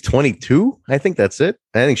 He's 22. I think that's it.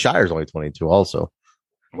 I think Shire's only 22 also.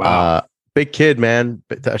 Wow. Big kid, man.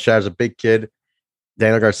 Shire's a big kid.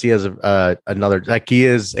 Daniel Garcia is another, like he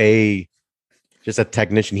is just a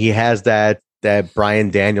technician. He has that Bryan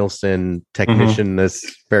Danielson technician-ness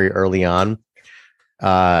very early on.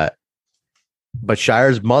 But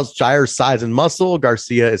Shire's size and muscle,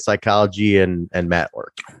 Garcia is psychology and mat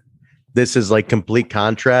work. This is like complete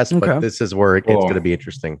contrast, but this is where it's going to be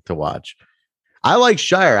interesting to watch. I like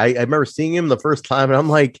Shire. I remember seeing him the first time, and I'm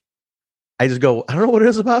like, I just go, I don't know what it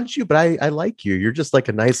is about you, but I like you. You're just like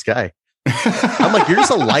a nice guy. I'm like, you're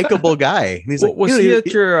just a likable guy. And he's like, was he at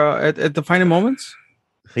your at Defining Moments?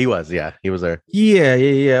 He was, he was there.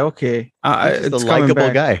 Yeah. Okay, it's a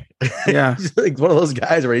likable guy. Yeah, he's like one of those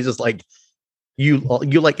guys where he's just like you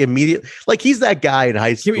like immediate, like he's that guy in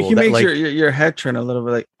high school. He makes your head turn a little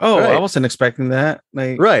bit, like, I wasn't expecting that.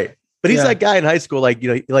 Like, right. But he's that guy in high school, like,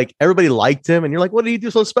 like everybody liked him, and you're like, what did he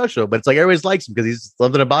do so special? But it's like everybody likes him because he's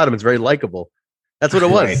something about him. It's very likable. That's what it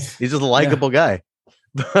was. Right. He's just a likable guy.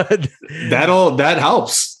 But that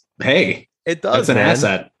helps. Hey, it does. That's an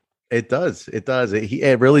asset. It does.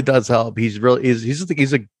 It really does help. He's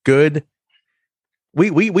a good.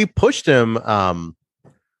 We pushed him.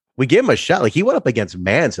 We gave him a shot. Like he went up against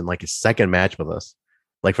Manson like his second match with us,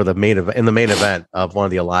 like for the main event of one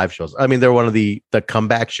of the Alive shows. I mean, they're one of the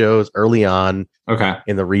comeback shows early on. Okay.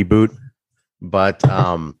 In the reboot, but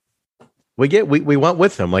we went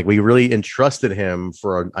with him. Like we really entrusted him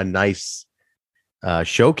for a nice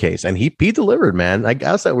showcase, and he delivered, man. I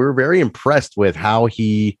guess that we were very impressed with how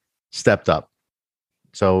he stepped up.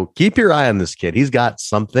 So keep your eye on this kid. He's got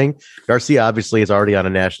something. Garcia obviously is already on a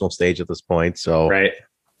national stage at this point, so right.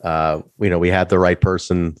 We had the right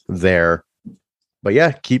person there. But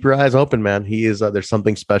yeah, keep your eyes open, man. He is. There's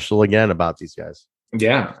something special again about these guys.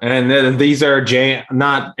 Yeah, and then these are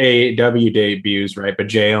not AEW debuts, right? But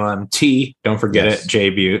JLMT. Don't forget it.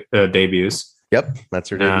 Debuts. Yep, that's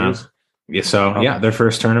her debuts. Yeah. So their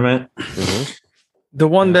first tournament. Mm-hmm. The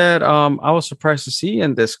one that I was surprised to see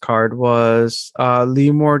in this card was Lee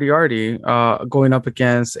Moriarty going up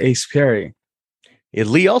against Ace Perry.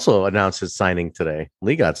 Lee also announced his signing today.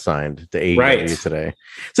 Lee got signed to AEW today.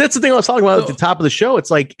 So that's the thing I was talking about at the top of the show. It's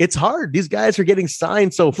like, it's hard. These guys are getting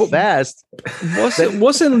signed so fast.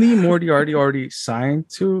 Wasn't Lee Moriarty already signed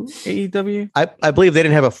to AEW? I believe they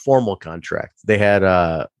didn't have a formal contract. They had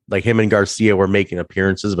like him and Garcia were making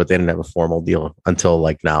appearances, but they didn't have a formal deal until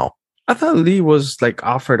like now. I thought Lee was like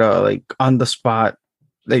offered a like on the spot,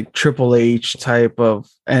 like Triple H type of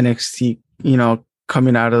NXT,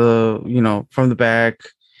 coming out of the, from the back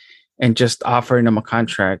and just offering him a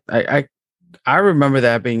contract. I remember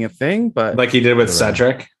that being a thing, but like he did with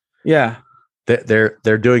Cedric. Yeah.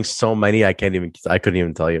 They're doing so many. I couldn't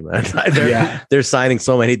even tell you, man. They're signing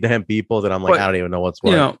so many damn people that I'm like, I don't even know what's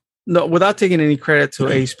what. No, without taking any credit to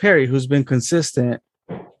Ace Perry, who's been consistent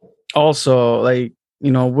also, like,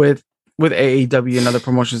 with AEW and other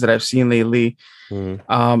promotions that I've seen lately.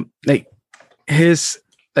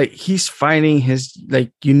 He's finding his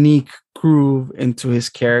like unique groove into his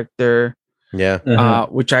character,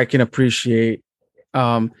 which I can appreciate.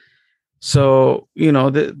 So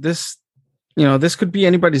this could be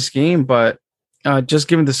anybody's game, but just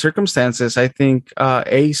given the circumstances, I think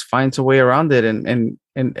Ace finds a way around it and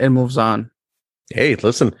moves on. Hey,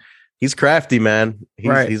 listen, he's crafty, man.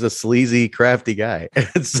 He's a sleazy, crafty guy.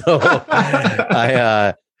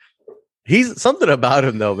 So he's something about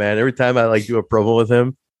him though, man. Every time I like do a promo with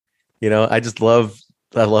him, I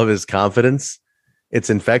love his confidence. It's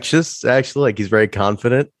infectious, actually. Like he's very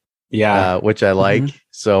confident. Yeah. Which I like.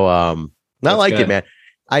 So I like it, man.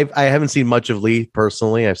 I haven't seen much of Lee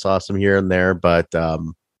personally. I saw some here and there, but I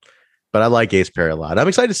like Ace Perry a lot. I'm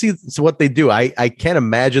excited to see what they do. I can't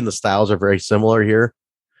imagine the styles are very similar here.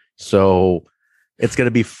 So it's going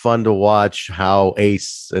to be fun to watch how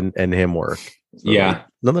Ace and him work. So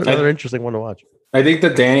another interesting one to watch. I think the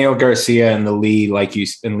Daniel Garcia and the Lee,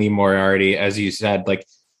 and Lee Moriarty, as you said, like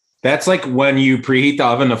that's like when you preheat the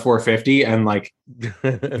oven to 450 and like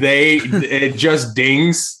it just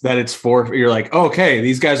dings that it's 4. You're like, okay,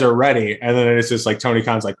 these guys are ready. And then it's just like Tony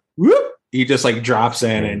Khan's like, whoop, he just like drops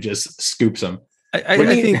in and just scoops them. I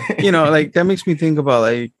think, like that makes me think about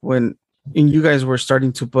like when you guys were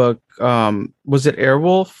starting to book, was it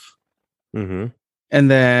Airwolf? Mm-hmm.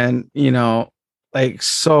 And then, like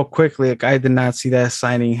so quickly, like I did not see that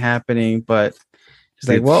signing happening, but it's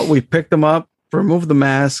like, well, we picked them up, removed the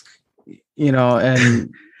mask,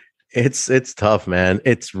 and it's tough, man.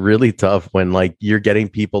 It's really tough when like you're getting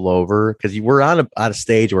people over because we're on a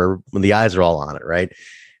stage where when the eyes are all on it, right?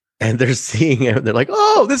 And they're seeing it, they're like,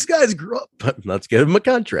 oh, this guy's grew up, but let's give him a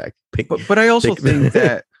contract. But I also think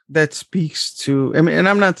that speaks to, I mean, and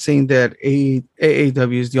I'm not saying that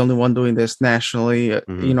AEW is the only one doing this nationally, at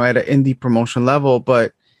an indie promotion level,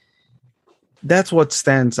 but that's what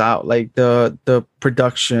stands out. Like the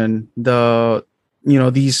production,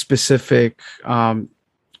 these specific,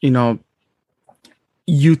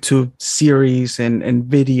 YouTube series and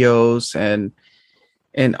videos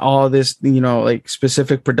and all this, like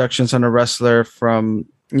specific productions on a wrestler from,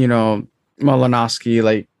 Malinowski,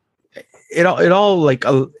 like, it all like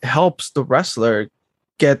helps the wrestler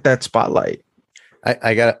get that spotlight.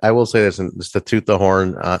 I will say this, and just to toot the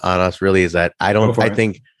horn on us really is that I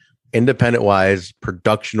think independent wise,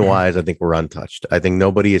 production wise, I think we're untouched. I think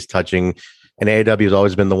nobody is touching, and AEW has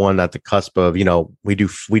always been the one at the cusp of, we do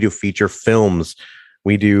feature films.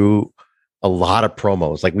 We do a lot of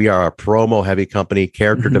promos. Like we are a promo heavy company,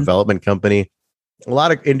 character development company. A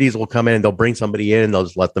lot of indies will come in and they'll bring somebody in, they'll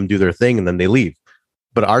just let them do their thing and then they leave.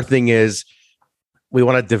 But our thing is we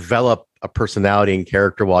want to develop a personality and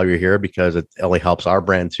character while you're here because it only helps our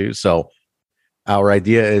brand too. So our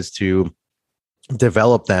idea is to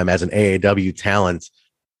develop them as an AEW talent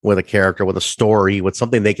with a character, with a story, with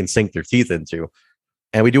something they can sink their teeth into.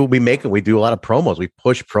 And we do a lot of promos. We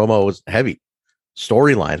push promos heavy.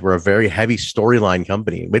 Storylines. We're a very heavy storyline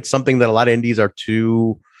company. It's something that a lot of indies they're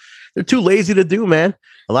too lazy to do, man.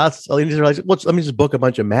 A lot of indies are like, let me just book a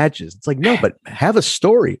bunch of matches. It's like, no, but have a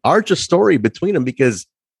story, arch a story between them because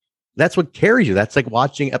that's what carries you. That's like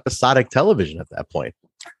watching episodic television at that point.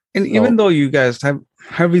 And even though you guys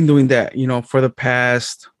have been doing that, for the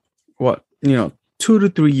past 2 to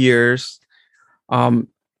 3 years, and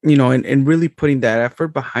really putting that effort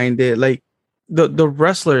behind it, like the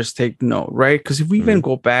wrestlers take note, right? Because if we even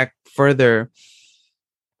go back further,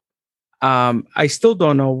 I still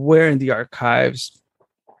don't know where in the archives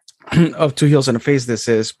of Two Heels and a Face this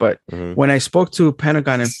is, but when I spoke to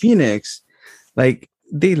Pentagon and Phoenix, like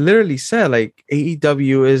they literally said, like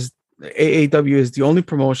AEW is the only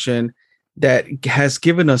promotion that has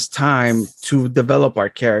given us time to develop our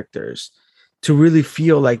characters, to really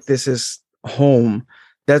feel like this is home,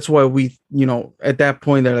 that's why we, you know, at that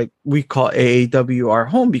point they're like, we call AAW our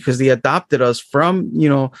home, because they adopted us from, you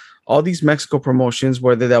know, all these Mexico promotions,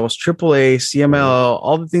 whether that was AAA, CMLL,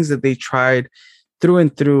 all the things that they tried through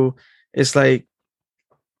and through. It's like,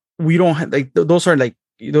 we don't have, like, those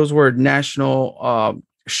were national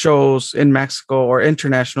shows in Mexico, or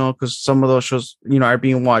international, because some of those shows, you know, are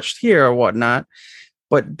being watched here or whatnot.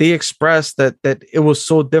 But they expressed that it was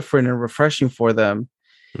so different and refreshing for them,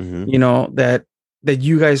 you know, that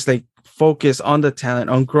you guys like focus on the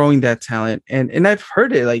talent, on growing that talent. And I've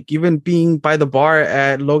heard it, like, even being by the bar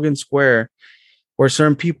at Logan Square, where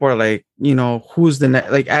certain people are like, you know, who's the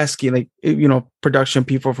next, like asking, like, you know, production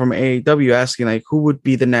people from AAW asking, like, who would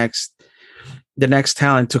be the next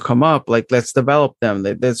talent to come up? Like, let's develop them.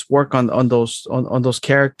 Let's work on those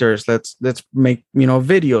characters. Let's make, you know,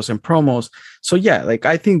 videos and promos. So yeah, like,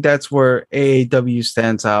 I think that's where AAW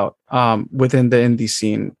stands out within the indie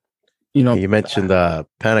scene. You know, you mentioned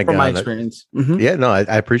Pentagon. From my experience. Yeah, no, I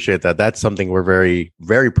appreciate that. That's something we're very,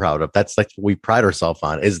 very proud of. That's like what we pride ourselves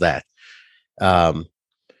on, is that. But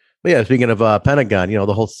yeah, speaking of Pentagon, you know,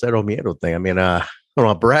 the whole Cero Miedo thing. I mean, I don't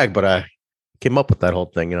want to brag, but I came up with that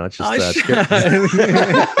whole thing. You know, it's just. I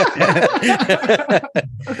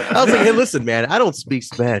was like, hey, listen, man, I don't speak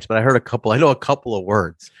Spanish, but I know a couple of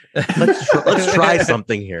words. Let's try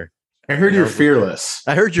something here. I heard you're fearless.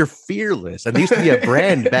 I heard you're fearless. And there used to be a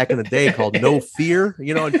brand back in the day called No Fear,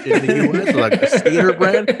 you know, in the US, like a skater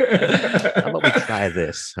brand. How about we try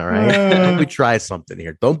this? All right. How about we try something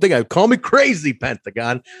here? Don't think call me crazy,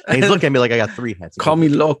 Pentagon. And he's looking at me like I got 3 heads. Call me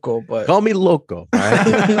loco, but call me loco. All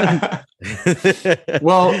right.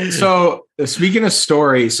 Well, so speaking of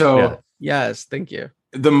story, yes, thank you.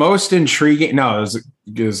 The most intriguing, it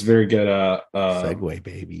was very good. Segue,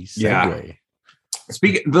 baby. Segue. Yeah.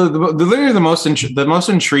 Literally the most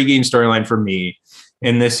intriguing storyline for me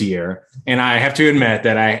in this year, and I have to admit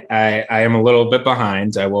that I am a little bit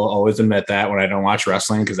behind. I will always admit that when I don't watch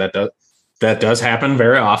wrestling, because that does happen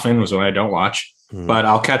very often, was when I don't watch. But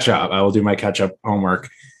I'll catch up. I will do my catch up homework.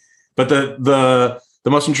 But the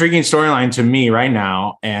most intriguing storyline to me right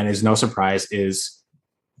now, and is no surprise, is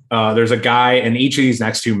there's a guy in each of these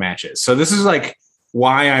next 2 matches. So this is like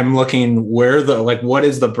why I'm looking what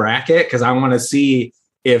is the bracket? Because I want to see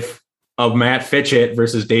if a Matt Fitchett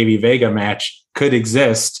versus Davey Vega match could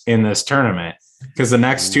exist in this tournament. Because the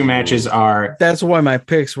next 2 matches are. That's why my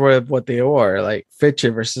picks were what they were, like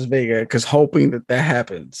Fitchett versus Vega, because hoping that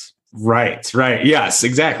happens. Right. Yes,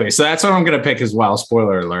 exactly. So that's what I'm going to pick as well.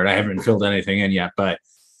 Spoiler alert. I haven't filled anything in yet, but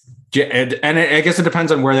I guess it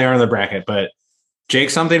depends on where they are in the bracket, but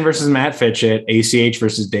Jake something versus Matt Fitchett, ACH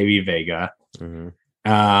versus Davey Vega.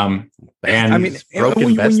 And I mean,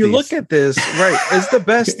 when you look at this, right, it's the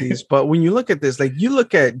besties, but when you look at this, like, you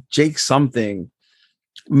look at Jake something,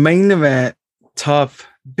 main event, tough,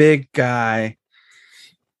 big guy,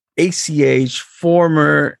 ACH,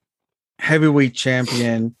 former heavyweight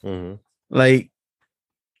champion, like,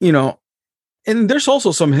 you know, and there's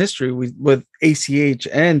also some history with ACH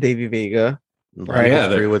and Davey Vega, right? Yeah,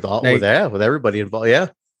 with everybody involved. Yeah,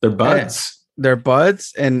 they're buds. Yeah. They're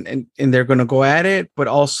buds, and they're gonna go at it. But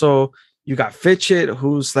also, you got Fitchett,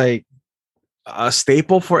 who's like a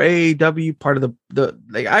staple for AAW, part of the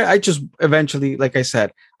like. I just eventually, like I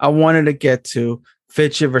said, I wanted to get to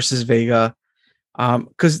Fitchett versus Vega,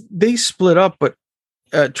 because they split up. But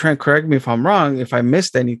Trent, correct me if I'm wrong, if I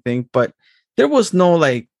missed anything, but there was no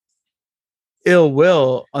like ill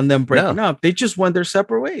will on them breaking up. They just went their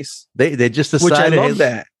separate ways. They just decided. Which I love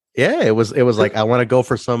that. Yeah, it was like, I want to go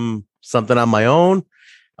for something on my own.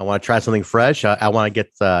 I want to try something fresh. I want to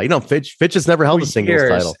get Fitch has never held a singles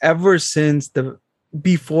title ever since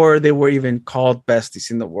before they were even called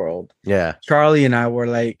besties in the world. Yeah, Charlie and I were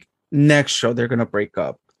like, next show they're gonna break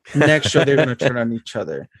up. Next show they're gonna turn on each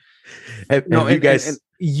other. And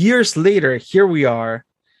years later, here we are,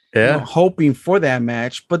 hoping for that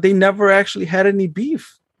match, but they never actually had any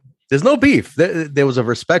beef. There's no beef. There was a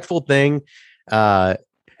respectful thing.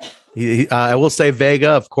 I will say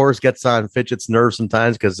Vega, of course, gets on Fitchett's nerves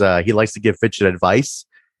sometimes, because he likes to give Fitchett advice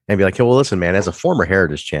and be like, "Hey, well, listen, man, as a former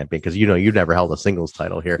Heritage champion, because you know you never held a singles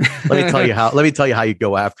title here. Let me tell you how you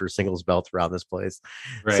go after singles belts around this place."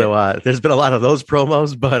 Right. So there's been a lot of those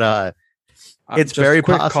promos, but it's just very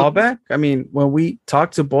quick possible. Callback. I mean, when we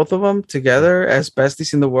talked to both of them together as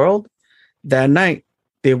besties in the world that night,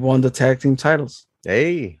 they won the tag team titles.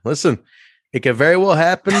 Hey, listen, it could very well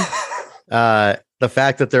happen. The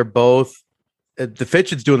fact that they're both, the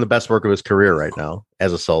Fitchett's doing the best work of his career right now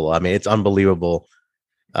as a solo. I mean, it's unbelievable.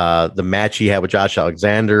 The match he had with Josh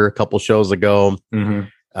Alexander a couple shows ago.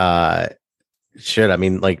 I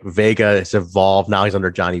mean, like, Vega has evolved. Now he's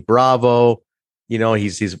under Johnny Bravo. You know,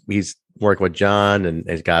 he's working with John and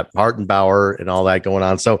he's got Hartenbauer and all that going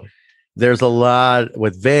on. So there's a lot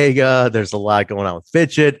with Vega. There's a lot going on with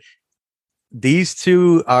Fitchett. These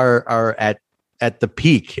two are at the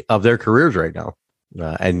peak of their careers right now.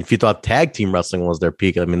 And if you thought tag team wrestling was their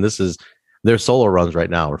peak, I mean, this is their solo runs right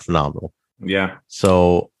now are phenomenal. Yeah.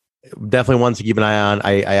 So definitely ones to keep an eye on.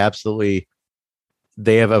 I absolutely,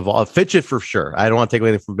 they have evolved. Fitchett for sure. I don't want to take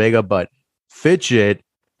anything from Vega, but Fitchett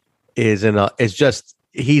is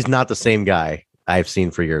he's not the same guy I've seen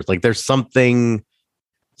for years. Like there's some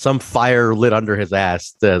fire lit under his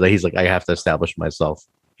ass that he's like, I have to establish myself,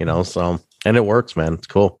 you know? So, and it works, man. It's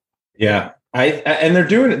cool. Yeah. And they're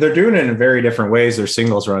doing it in very different ways. Their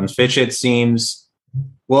singles runs. Fitchett seems,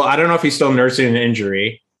 well, I don't know if he's still nursing an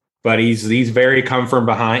injury, but he's very come from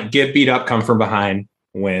behind, get beat up, come from behind,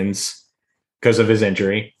 wins because of his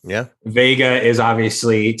injury. Yeah. Vega is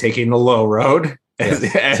obviously taking the low road.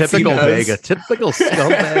 As typical Vega, typical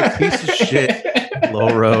scumbag piece of shit.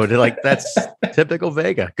 Low road. Like that's typical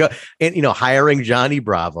Vega. And, you know, hiring Johnny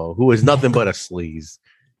Bravo, who is nothing but a sleaze.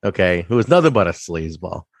 Okay. Who is nothing but a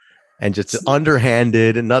sleazeball. And just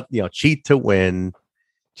underhanded and not, you know, cheat to win.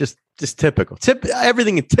 Just typical.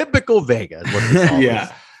 Everything in typical Vega. Is what this all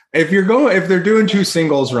yeah. is. If they're doing two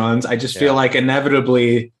singles runs, I just feel like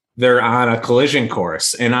inevitably they're on a collision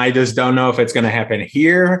course. And I just don't know if it's going to happen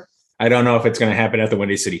here. I don't know if it's going to happen at the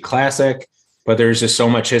Windy City Classic, but there's just so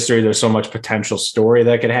much history. There's so much potential story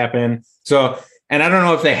that could happen. So, and I don't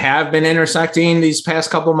know if they have been intersecting these past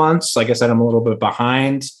couple months. Like I said, I'm a little bit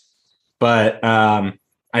behind, but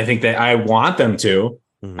I think that I want them to.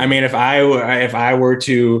 Mm-hmm. I mean, if I were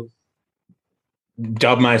to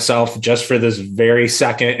dub myself just for this very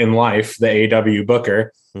second in life, the AEW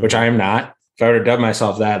booker, mm-hmm. which I am not, if I were to dub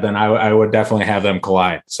myself that, then I would definitely have them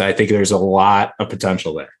collide. So I think there's a lot of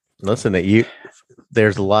potential there. Listen,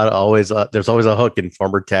 there's always a hook in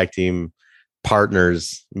former tag team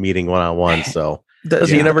partners meeting one-on-one. So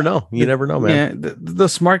you never know. You never know, man. Yeah, the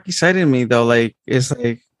smarky side in me though, like is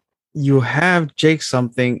like you have Jake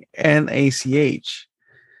something and ACH.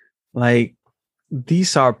 Like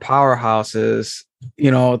these are powerhouses,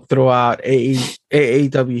 you know, throughout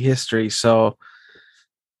AEW history. So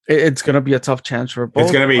it's gonna be a tough chance for both.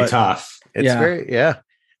 It's gonna be tough. It's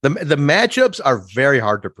The matchups are very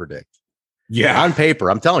hard to predict. Yeah. On paper,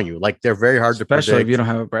 I'm telling you, like they're very hard to predict. Especially if you don't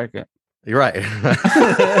have a bracket. You're right.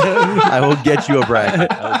 I will get you a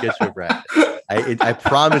bracket. I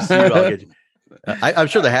promise you I'll get you. I'm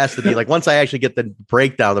sure there has to be, like, once I actually get the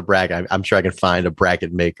breakdown of the bracket, I'm sure I can find a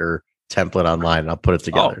bracket maker template online and I'll put it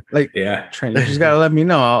together. Trent, you just got to let me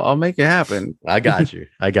know. I'll make it happen. I got you.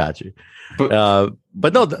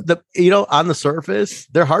 But no, you know, on the surface,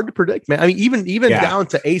 they're hard to predict, man. I mean, even down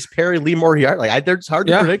to Ace Perry, Lee Moriarty, like they're just hard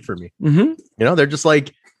to predict for me. Mm-hmm. You know, they're just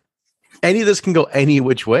like, any of this can go any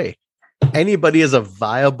which way. Anybody is a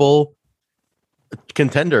viable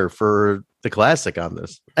contender for the Classic on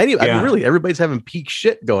this. I mean, really, everybody's having peak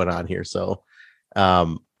shit going on here. So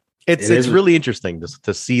it's really interesting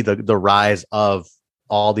to see the rise of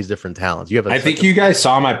all these different talents. I think you guys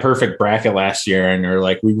saw my perfect bracket last year and you're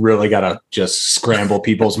like, we really got to just scramble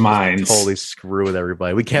people's minds. Totally screw with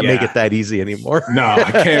everybody. We can't make it that easy anymore. No, it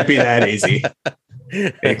can't be that easy.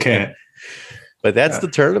 It can't. But that's the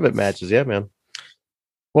tournament matches. Yeah, man.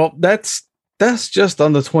 Well, that's just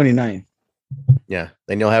on the 29th. Yeah.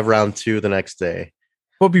 Then you'll have round 2 the next day.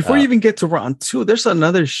 But before you even get to round 2, there's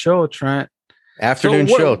another show, Trent. Afternoon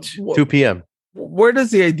show, 2 p.m. Where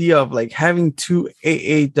does the idea of like having 2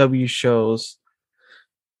 AAW shows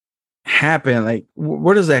happen? Like,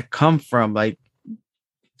 where does that come from? Like,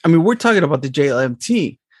 I mean, we're talking about the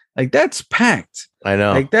JLMT. Like, that's packed. I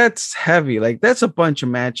know. Like, that's heavy. Like, that's a bunch of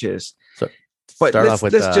matches. So, but let's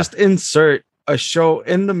just insert a show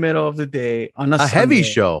in the middle of the day on a heavy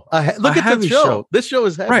show. Look at the show. This show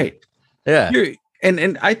is heavy. Right. Yeah.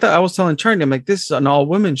 And I thought, I was telling Charlie, I'm like, this is an all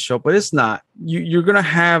women's show, but it's not. You're gonna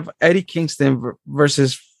have Eddie Kingston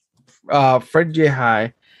versus Fred J.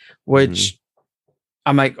 High, which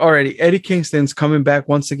I'm like, already Eddie Kingston's coming back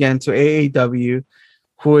once again to AAW,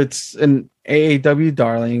 who it's an AAW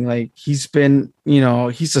darling. Like he's been, you know,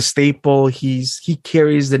 he's a staple. He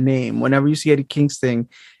carries the name. Whenever you see Eddie Kingston,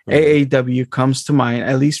 AAW comes to mind,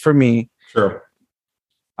 at least for me. Sure.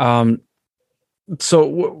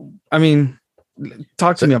 So I mean,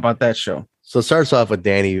 talk to me about that show. So it starts off with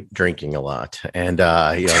Danny drinking a lot, and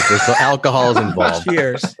you know, there's alcohol is involved.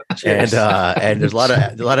 Cheers. And there's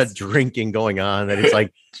a lot of drinking going on, and it's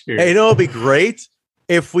like, hey, you know, it'd be great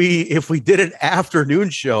if we did an afternoon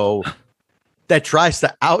show that tries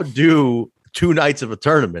to outdo 2 nights of a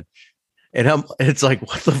tournament. And it's like,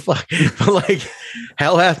 what the fuck? But like,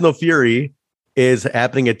 Hell Hath No Fury is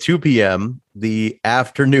happening at 2 p.m. the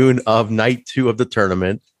afternoon of night 2 of the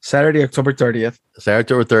tournament. Saturday, October 30th. Saturday,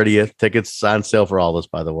 October 30th. Tickets on sale for all this,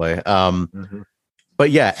 by the way. But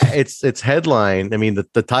yeah, it's headline. I mean,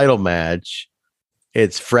 the title match,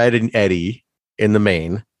 it's Fred and Eddie in the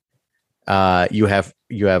main. You have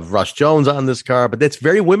Rush Jones on this card, but it's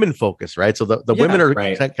very women focused, right? So the women are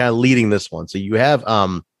kind of leading this one. So you have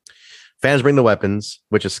Fans Bring the Weapons,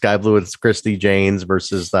 which is Sky Blue and Christy Janes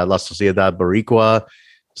versus La Sociedad Boricua.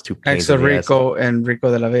 It's two Axel Rico and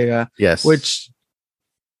Rico de la Vega. Yes. Which,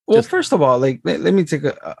 well, first of all, like let me take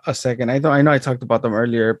a second. I know I talked about them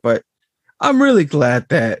earlier, but I'm really glad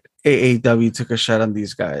that AAW took a shot on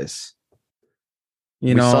these guys.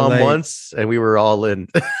 We saw them once and we were all in.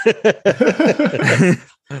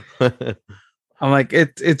 I'm like,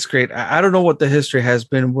 it's great. I don't know what the history has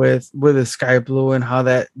been with the Sky Blue and how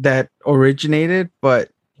that originated, but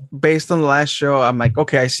based on the last show, I'm like,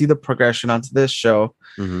 okay, I see the progression onto this show.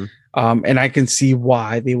 And I can see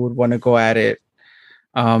why they would want to go at it.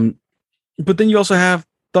 But then you also have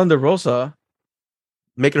Thunder Rosa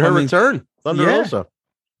making her return. Thunder Rosa.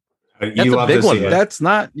 That's a big one. That's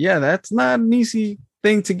not an easy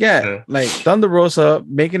thing to get. Like Thunder Rosa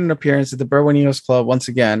making an appearance at the Berwyn Eagles Club once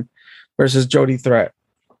again versus Jody Threat.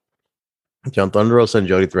 John Thunder Rosa and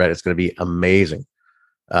Jody Threat is going to be amazing.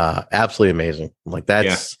 Absolutely amazing. Like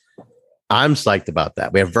I'm psyched about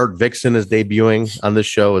that. We have Vert Vixen is debuting on this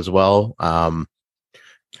show as well.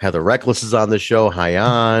 Heather Reckless is on the show.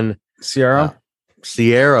 Hyan.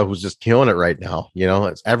 Sierra, who's just killing it right now. You know,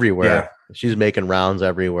 it's everywhere. Yeah. She's making rounds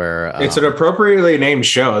everywhere. It's an appropriately named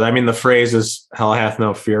show. I mean, the phrase is "Hell hath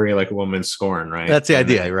no fury like a woman's scorn," right? That's the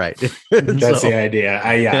idea, right? That's the idea.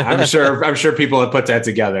 I'm sure people have put that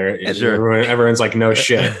together. Sure. Everyone's like, "No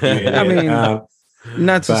shit." I mean,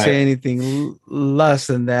 not to say anything less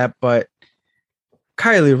than that, but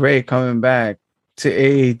Kylie Ray coming back to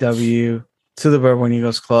AEW to the Berwyn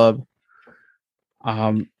Eagles Club,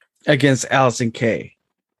 against Allison Kay.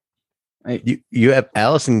 You have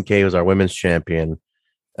Allison Kay was our women's champion,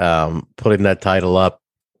 putting that title up,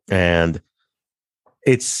 and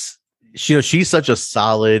it's she's such a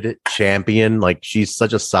solid champion, like she's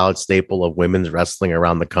such a solid staple of women's wrestling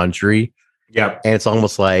around the country. Yeah, and it's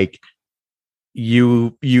almost like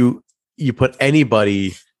you put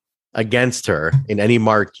anybody against her in any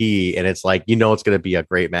marquee, and it's like it's going to be a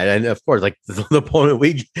great match. And of course, like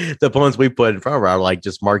the opponents we put in front of her are like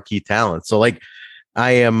just marquee talent. So like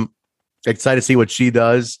I am excited to see what she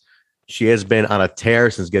does. She has been on a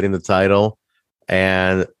tear since getting the title,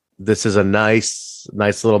 and this is a nice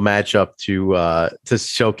little matchup to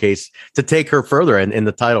showcase, to take her further in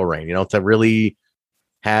the title reign. To really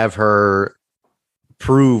have her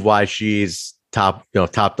prove why she's top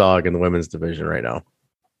dog in the women's division right now.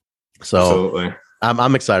 So absolutely.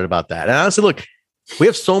 I'm excited about that. And honestly, look, we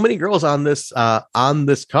have so many girls on this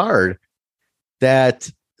card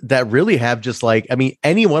that really have just like, I mean,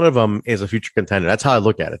 any one of them is a future contender. That's how I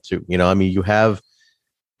look at it too. I mean, you have.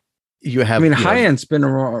 I mean, Hyan's been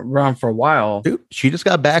around for a while. Dude, she just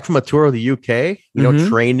got back from a tour of the UK.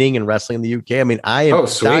 Training and wrestling in the UK. I mean, I am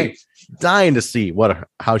dying to see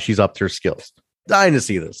how she's upped her skills. Dying to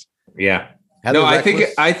see this. Yeah. I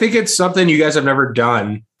think it's something you guys have never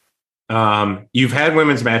done. You've had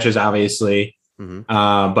women's matches, obviously, but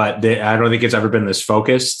I don't think it's ever been this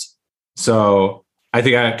focused. So I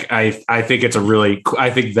think it's I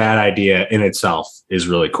think that idea in itself is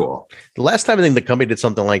really cool. The last time I think the company did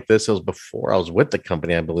something like this, it was before I was with the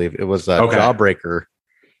company. I believe it was Jawbreaker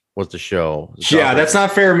was the show. Yeah, that's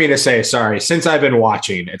not fair of me to say. Sorry, since I've been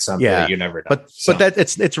watching, it's something that you never done. But that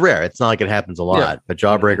it's rare. It's not like it happens a lot. Yeah. But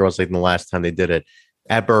Jawbreaker was like the last time they did it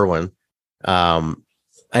at Berwyn.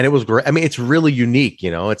 And it was great. I mean, it's really unique.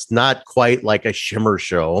 It's not quite like a Shimmer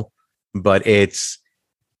show, but it's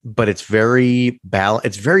very balanced.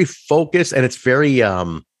 It's very focused, and it's very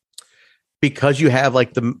because you have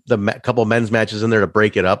like the couple men's matches in there to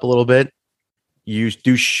break it up a little bit. You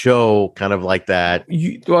do show kind of like that.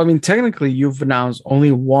 I mean, technically, you've announced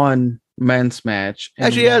only one men's match.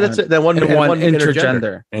 Actually, that's it. That one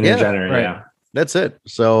intergender. Yeah. That's it.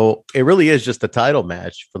 So it really is just a title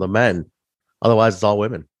match for the men. Otherwise, it's all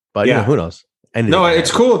women. But who knows?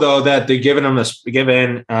 It's cool though that they're giving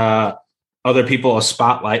other people a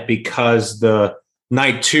spotlight, because the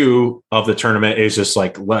night 2 of the tournament is just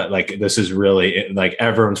like this is really like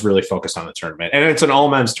everyone's really focused on the tournament, and it's an all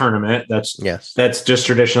men's tournament. That's just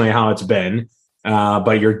traditionally how it's been.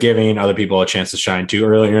 But you're giving other people a chance to shine too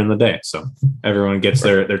earlier in the day, so everyone gets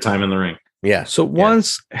their time in the ring. Yeah. So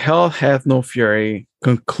once Hell Hath No Fury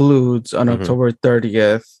concludes on October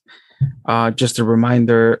 30th, Just a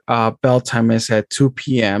reminder, bell time is at 2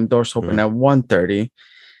 p.m. Doors open at 1:30.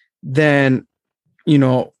 Then,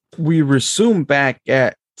 we resume back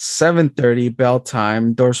at 7:30 bell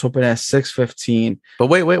time. Doors open at 6:15. But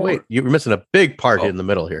wait. You're missing a big part in the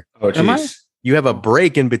middle here. Oh, Am I? jeez. You have a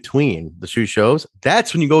break in between the shoe shows.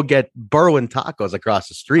 That's when you go get Berwyn tacos across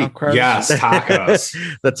the street. Yes, tacos.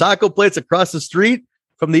 The taco place across the street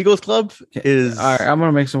from the Eagles Club is. All right, I'm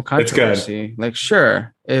gonna make some It's good. controversy. Like,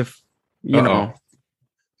 sure, if your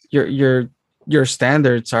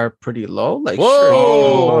standards are pretty low, like, Whoa! sure,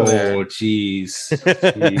 Oh, you can go there. jeez.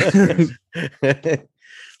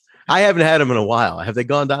 I haven't had them in a while. Have they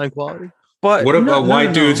gone down in quality? But What about white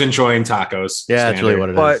no. dudes enjoying tacos? Yeah, that's really what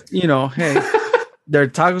it is. But hey, there are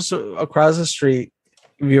tacos across the street.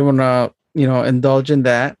 If you wanna, indulge in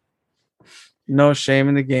that, no shame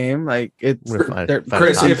in the game. Like it's I'm gonna they're find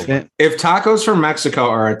Chris, a pretty taco. decent. If tacos from Mexico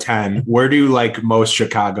are a 10, where do most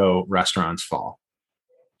Chicago restaurants fall?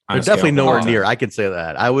 On They're a scale definitely from nowhere 1 to 10? near. I can say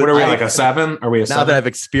that. What are we, like a 7? Are we a now 7? that I've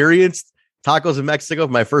experienced tacos in Mexico,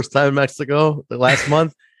 my first time in Mexico the last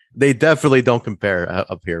month, they definitely don't compare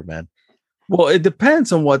up here, man. Well, it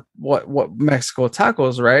depends on what Mexico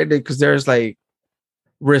tacos, right? Because there's like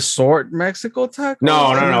resort Mexico tacos. No,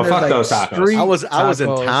 and then there's, fuck those tacos. street I was in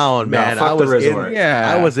tacos. town, No, man. fuck I the was resort. in,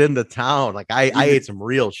 Yeah, I was in the town. Like I ate some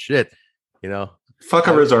real shit, Fuck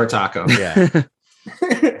a resort taco. Yeah.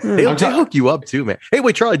 They I'm ta- hook you up too, man. Hey,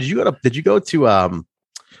 wait, Charlie, did you go to oh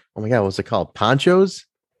my god, what's it called? Ponchos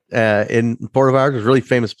in Puerto Vallarta. It was a really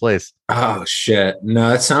famous place. Oh shit. No,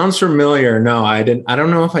 that sounds familiar. No, I didn't. I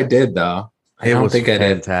don't know if I did though. I It don't was think I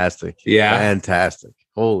did. fantastic. Yeah. Fantastic.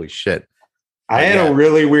 Holy shit. I had Yeah. a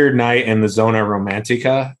really weird night in the Zona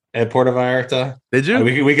Romantica at Puerto Vallarta. Did you?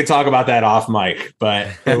 We could talk about that off mic, but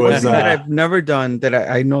it One was thing that I've never done that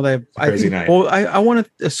I know that I Crazy think night. I want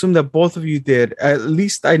to assume that both of you did. At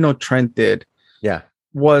least I know Trent did. Yeah.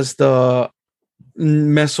 Was the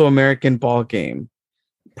Mesoamerican ball game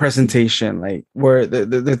presentation, like where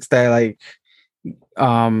that's that like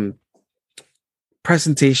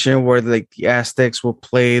presentation where like the Aztecs will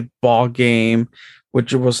play ball game,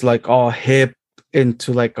 which was like all hip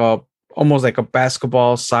into like almost like a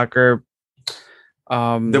basketball soccer.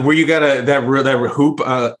 where you got that hoop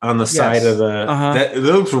on the side of the that it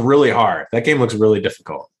looks really hard. That game looks really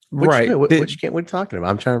difficult. Right. Which game? What are you talking about?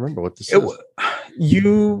 I'm trying to remember what this is.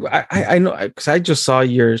 I know because I just saw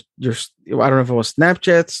your I don't know if it was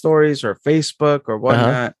Snapchat stories or Facebook or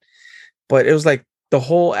whatnot, but it was like the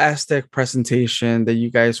whole Aztec presentation that you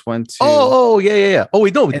guys went to. Oh, yeah. Oh,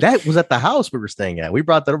 wait, no, that was at the house we were staying at. We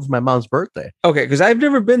brought that over for my mom's birthday. Okay, because I've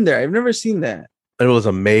never been there. I've never seen that. It was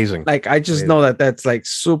amazing. Like I just know that that's like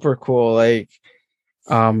super cool. Like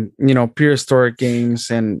prehistoric games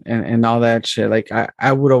and all that shit. Like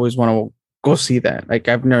I would always want to go see that. Like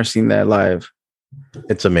I've never seen that live.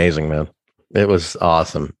 It's amazing, man. It was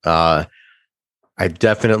awesome. I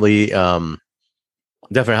definitely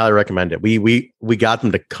highly recommend it. We got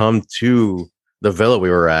them to come to the villa we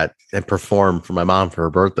were at and perform for my mom for her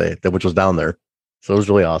birthday, which was down there. So it was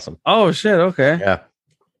really awesome. Oh shit! Okay. Yeah,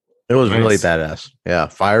 it was really Nice. badass. Yeah,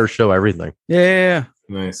 fire show, everything. Yeah.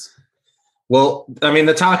 Nice. Well, I mean,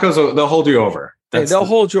 the tacos they'll hold you over. Hey, they'll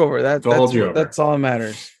hold you over. They'll hold you over. That's all that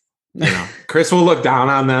matters. Chris will look down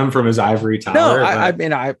on them from his ivory tower. No, I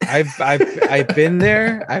mean I've been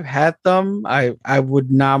there. I've had them. I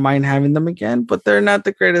would not mind having them again, but they're not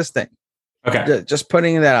the greatest thing. okay. Just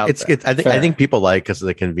putting that out. It's there. I think people like because of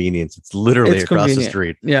the convenience. It's literally It's across the convenient.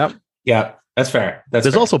 street. Yeah. Yeah, that's fair. That's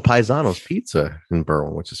There's fair. also Paisano's Pizza in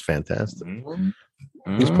Berwyn, which is fantastic.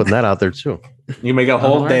 Just putting that out there too. You make a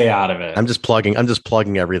whole Alright. day out of it. I'm just plugging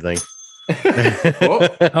everything. Oh,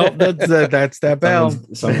 Oh, that's that bell.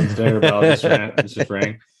 Someone's dinner bell just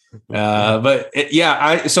rang. But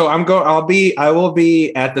I will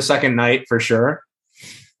be at the second night for sure.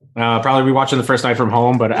 Probably be watching the first night from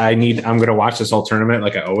home, but I'm going to watch this whole tournament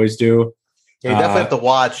like I always do. Yeah, you definitely have to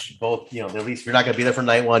watch both. At least if you're not going to be there for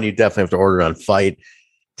night one, you definitely have to order on Fight.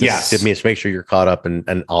 Yes. To make sure you're caught up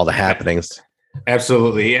and all the happenings.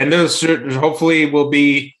 Absolutely. And those hopefully will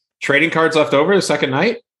be trading cards left over the second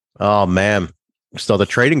night. Oh man! So the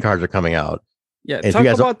trading cards are coming out. Yeah, If talk you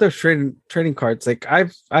guys- about the trading cards. Like I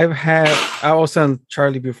was telling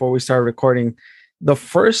Charlie before we started recording, the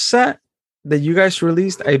first set that you guys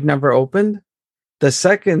released, I've never opened. The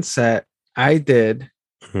second set I did.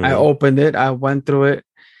 Hmm. I opened it. I went through it.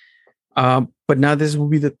 But now this will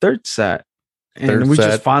be the third set, and Third we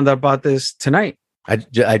set. just found out about this tonight.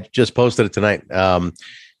 I just posted it tonight.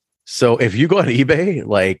 So if you go on eBay,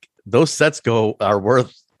 like those sets are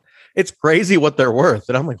worth. It's crazy what they're worth,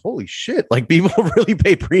 and I'm like, holy shit! Like people really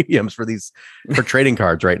pay premiums for trading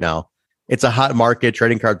cards right now. it's a hot market.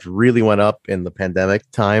 Trading cards really went up in the pandemic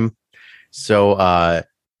time. So,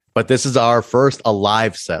 but this is our first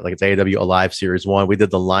Alive set. Like it's AEW Alive Series 1. We did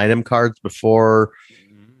the Line-em cards before.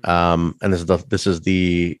 And this is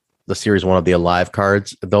the Series 1 of the Alive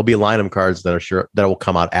cards. There'll be Line-em cards that will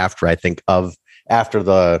come out after, I think, after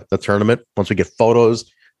the tournament, once we get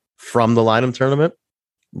photos from the Line-em tournament.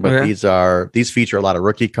 But these feature a lot of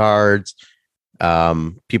rookie cards,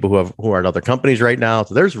 people who are in other companies right now.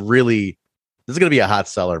 So this is going to be a hot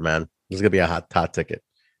seller, man. This is going to be a hot ticket.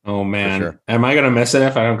 Oh man. Sure. Am I going to miss it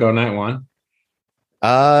if I don't go night one?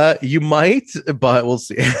 You might, but we'll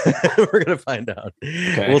see. We're going to find out.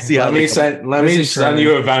 Okay. We'll see. Let me send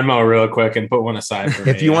you a Venmo real quick and put one aside for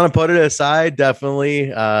me. If you want to put it aside,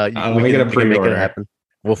 definitely. Let me get a pre-order. Make it happen.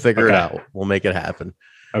 We'll figure it out. We'll make it happen.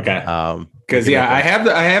 Okay. Because I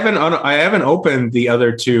haven't opened the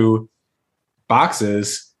other two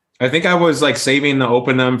boxes. I think I was like saving to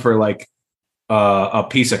open them for like a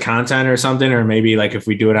piece of content or something, or maybe like if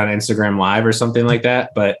we do it on Instagram Live or something like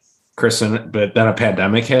that. But then a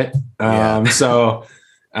pandemic hit. So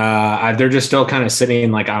they're just still kind of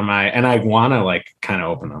sitting like on my, and I want to like kind of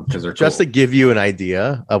open them because they're just cool. To give you an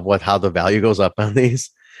idea of how the value goes up on these.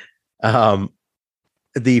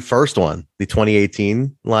 The first one, the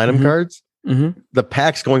 2018 Line-em cards, the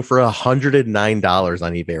pack's going for $109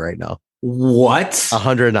 on eBay right now. What?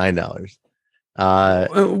 $109.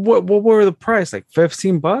 What were the price? Like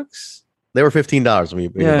 $15? They were $15 when you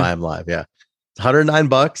buy them live. Yeah, it's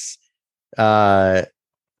 $109.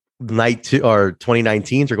 Night 2 or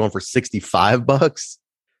 2019s are going for $65.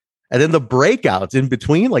 And then the breakouts in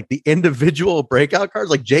between, like the individual breakout cards,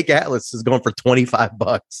 like Jake Atlas is going for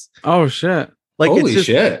 $25. Oh shit! Like holy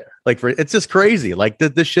shit! Like it's just crazy. Like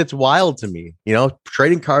this shit's wild to me. You know,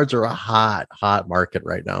 trading cards are a hot market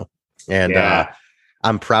right now, and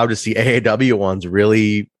I'm proud to see AAW ones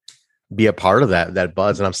really be a part of that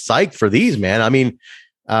buzz. And I'm psyched for these, man. I mean,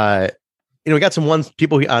 we got some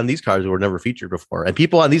people on these cards who were never featured before, and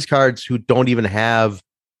people on these cards who don't even have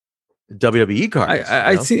WWE cards.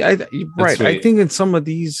 I see. Right. I think in some of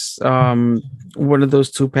these, one of those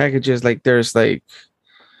two packages, like there's like,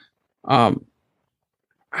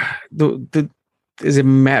 is it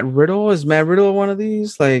Matt Riddle? Is Matt Riddle one of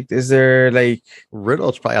these? Like, is there like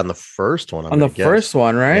Riddle's probably on the first one? On the first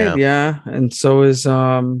one, right? Yeah. And so is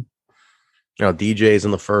DJ's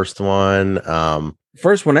in the first one.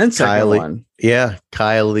 First one and second one. Yeah,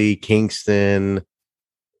 Kylie Kingston.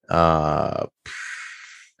 I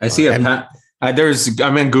see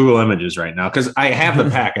I'm in Google Images right now because I have the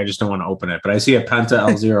pack. I just don't want to open it. But I see a Penta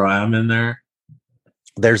L0M in there.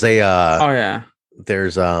 There's a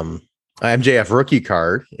there's MJF rookie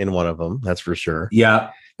card in one of them. That's for sure.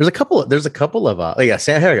 Yeah. There's a couple of here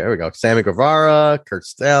we go. Sammy Guevara, Kurt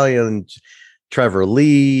Stallion, Trevor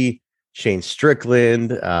Lee, Shane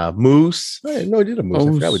Strickland, Moose. I didn't know we did a Moose.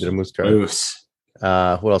 I forgot we did a Moose card. Moose.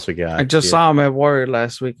 What else we got? I just saw him at Warrior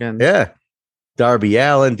last weekend. Yeah. Darby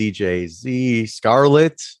Allin, DJ Z,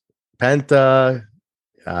 Scarlett, Penta,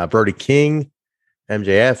 Brody King,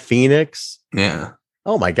 MJF, Phoenix. Yeah.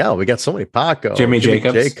 Oh my God, we got so many Paco, Jimmy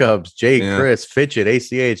Jacobs, Jay Chris, Fitchett,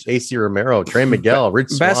 ACH, AC Romero, Trey Miguel, Rich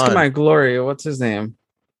Swann. Bask in My Glory. What's his name?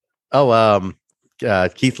 Oh,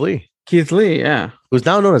 Keith Lee. Keith Lee, yeah. Who's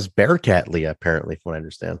now known as Bearcat Lee, apparently, from what I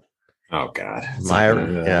understand. Oh God.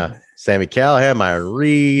 Sammy Callahan, Myron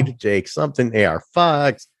Reed, Jake something, AR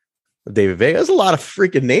Fox, David Vega. There's a lot of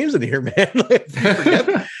freaking names in here, man.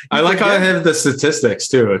 I like how I have the statistics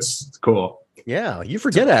too. It's cool. Yeah, you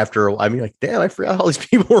forget after. I mean, like, damn, I forgot all these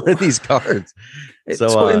people were in these cards.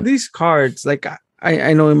 So in these cards, like,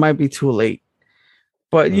 I know it might be too late,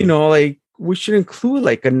 but you know, like, we should include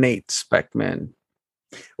like a Nate Speckman.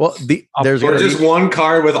 Well, there's just one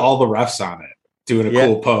card with all the refs on it doing a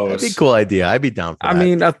cool pose. That'd be a cool idea. I'd be down for that. I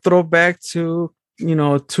mean, a throwback to,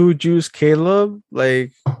 Two Juice Caleb,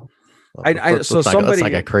 like. Let's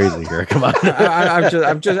not get crazy here. Come on.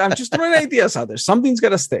 I'm just throwing ideas out there. Something's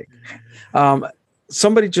gotta stick.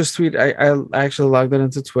 Somebody just tweeted. I actually logged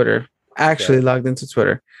into Twitter.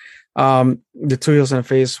 The Two Heels and a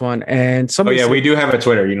Face one, and somebody. Oh yeah, we do have a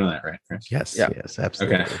Twitter. You know that, right? Yes. Yeah. Yes,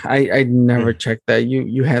 absolutely. Okay. I never checked that.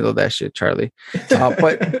 You handle that shit, Charlie.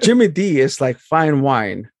 But Jimmy D is like fine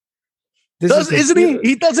wine. Isn't he?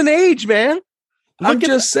 He doesn't age, man. I'm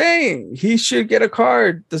just saying he should get a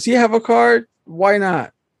card. Does he have a card? Why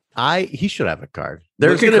not? He should have a card.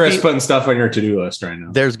 Look at Chris putting stuff on your to-do list right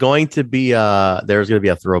now. There's going to be a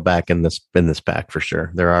throwback in this pack for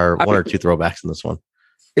sure. There are one or two throwbacks in this one.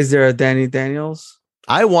 Is there a Danny Daniels?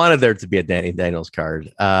 I wanted there to be a Danny Daniels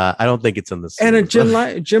card. I don't think it's in the and a Jim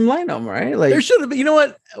Lynam, right? Like there should have been. You know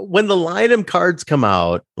what? When the Lynam cards come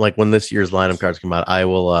out, like when this year's Lynam cards come out, I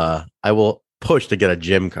will push to get a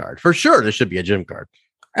Jim card for sure. There should be a Jim card.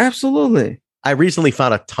 Absolutely. I recently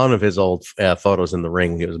found a ton of his old photos in the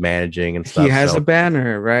ring when he was managing and stuff. He has a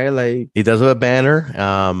banner, right? Like he does have a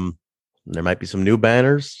banner. There might be some new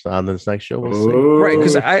banners on this next show. We'll see. Right,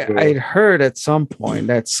 because I heard at some point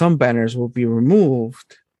that some banners will be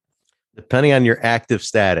removed depending on your active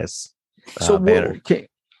status. So okay,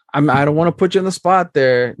 I don't want to put you on the spot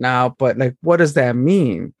there now, but like, what does that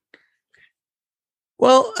mean?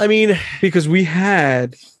 Well, I mean, because we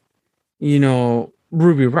had, Ruby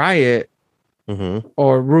Riott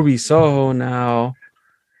or Ruby Soho now.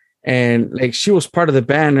 And like she was part of the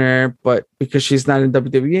banner, but because she's not in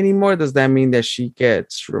WWE anymore, does that mean that she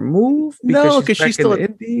gets removed? No, because she's still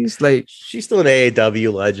in the Indies. Like she's still an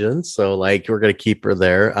AEW legend, so like we're gonna keep her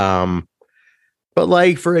there. But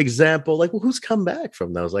like for example, like who's come back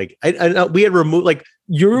from those? Like I know we had removed like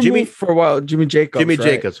Jimmy for a while, Jimmy Jacobs,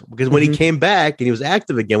 because when he came back and he was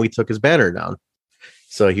active again, we took his banner down.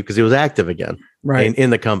 So because he was active again, right,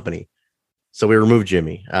 in the company, so we removed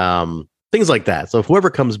Jimmy. Things like that. So if whoever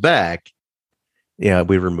comes back, we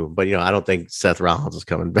remove. But I don't think Seth Rollins is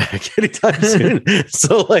coming back anytime soon.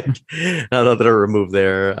 So like, I don't know that are removed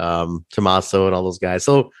there. Tommaso and all those guys.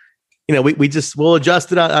 So we'll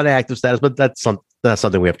adjust it on active status, but that's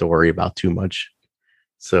something we have to worry about too much.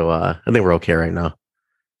 So I think we're okay right now.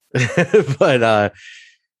 but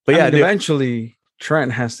yeah, eventually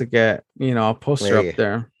Trent has to get a poster up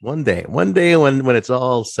there. One day when it's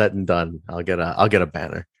all said and done, I'll get a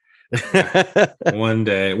banner. One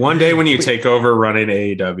day when you take over running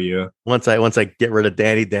AEW, once I get rid of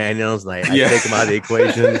Danny Daniels and I take him out of the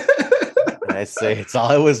equation, and I say it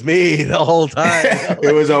was me the whole time.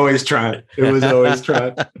 It was always Trent.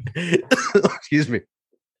 Excuse me.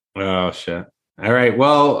 Oh shit. All right.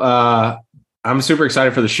 Well, I'm super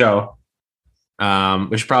excited for the show.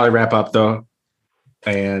 We should probably wrap up though.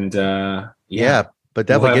 And but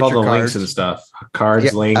definitely get all your the cards links and stuff.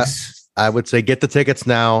 Links. I would say get the tickets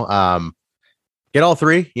now. Get all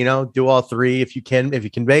three, do all three if you can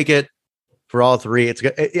make it for all three. It's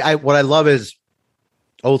good. What I love is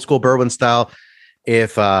old school Berwyn style.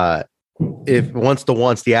 If once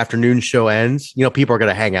the afternoon show ends, people are going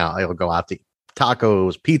to hang out. They'll go out to eat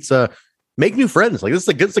tacos, pizza, make new friends. Like it's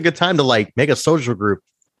a good time to like make a social group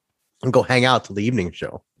and go hang out till the evening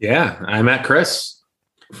show. Yeah. I met Chris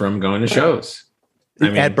from going to shows.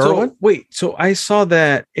 At Berwyn? So I saw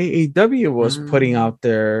that AEW was putting out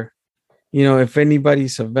there, if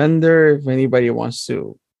anybody's a vendor, if anybody wants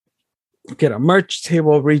to get a merch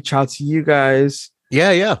table, reach out to you guys.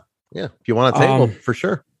 Yeah. If you want a table, for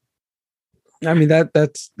sure. I mean,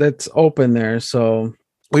 that's open there. So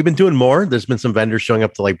we've been doing more. There's been some vendors showing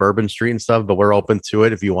up to like Bourbon Street and stuff, but we're open to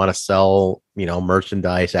it if you want to sell,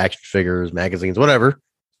 merchandise, action figures, magazines, whatever.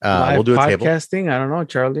 We'll do a podcasting. table. I don't know,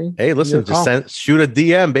 Charlie. Hey, listen, just shoot a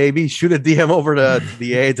DM, baby. Shoot a DM over to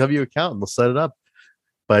the AEW account and we'll set it up.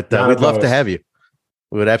 But we'd love to have you.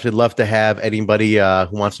 We would actually love to have anybody who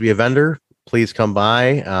wants to be a vendor. Please come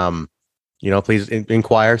by. Please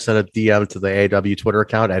inquire, send a DM to the AEW Twitter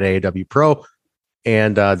account at AEW Pro,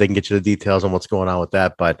 and they can get you the details on what's going on with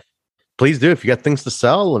that. But please do, if you got things to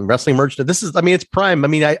sell and wrestling merch. It's prime. I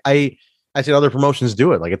mean, I see other promotions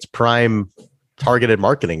do it. Like it's prime targeted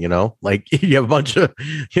marketing, like you have a bunch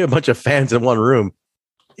of fans in one room.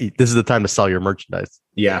 This is the time to sell your merchandise.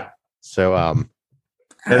 Yeah. So, and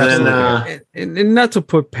then, and not to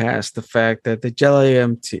put past the fact that the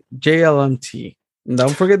JLMT,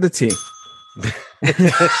 don't forget the T.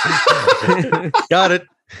 Got it.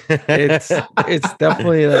 It's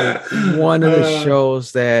definitely like one of the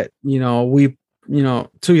shows that, we,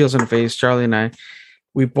 Two Heels in the Face, Charlie and I,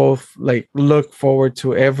 we both like look forward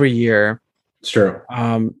to every year. It's true.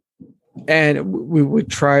 And we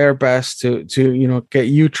would try our best to get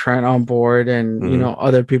you, Trent, on board, and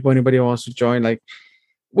other people, anybody who wants to join. Like,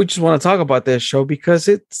 we just want to talk about this show because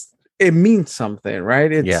it means something,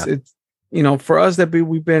 right? It's for us that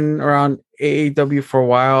we've been around AEW for a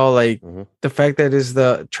while. Like the fact that it's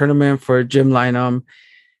the tournament for Jim Lynam,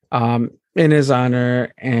 in his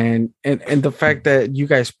honor, and the fact that you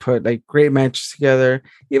guys put like great matches together,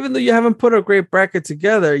 even though you haven't put a great bracket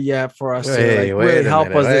together yet for us to really help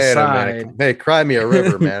us decide. Hey, cry me a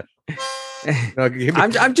river, man.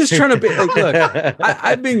 I'm just trying to be like, look,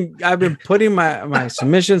 I've been putting my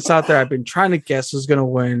submissions out there. I've been trying to guess who's gonna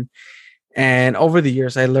win, and over the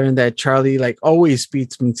years I learned that Charlie like always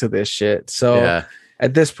beats me to this shit. So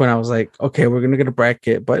at this point, I was like, okay, we're gonna get a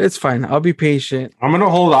bracket, but it's fine. I'll be patient. I'm gonna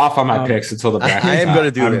hold off on my picks until the bracket. I am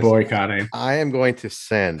gonna do I'm this. boycotting. I am going to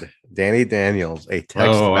send Danny Daniels a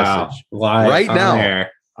text message Live right on now.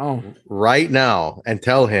 air. Oh, right now and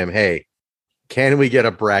tell him, hey, can we get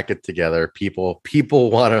a bracket together? People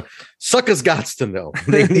want to suckers gots to know.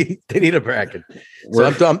 They need a bracket.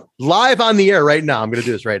 So I'm live on the air right now. I'm gonna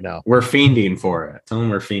do this right now. We're fiending for it. Tell them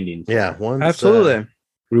we're fiending. Yeah, absolutely.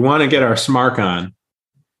 We want to get our smark on.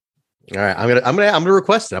 All right, I'm gonna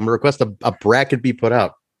request it. I'm gonna request a bracket be put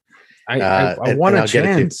out. I want a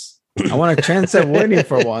chance. I want a chance at winning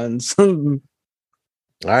for once.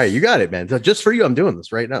 All right, you got it, man. So just for you, I'm doing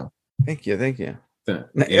this right now. Thank you. Yeah.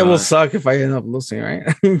 It will suck if I end up losing, right?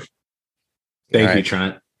 Thank you,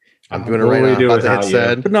 Trent. I'm doing it right now. Do without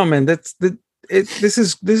you? But no, man, this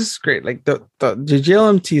is great. Like the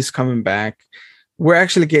JLMT is coming back. We're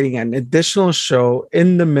actually getting an additional show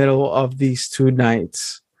in the middle of these 2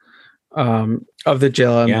 nights of the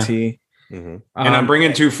JLMT. Yeah. Mm-hmm. And I'm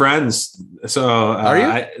bringing 2 friends. So are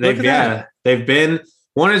you? They've been.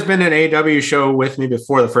 One has been an AEW show with me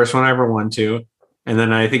before, the first one I ever went to, and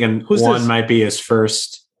then I think one might be his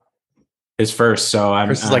first. So I'm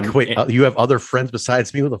Chris is like, wait, you have other friends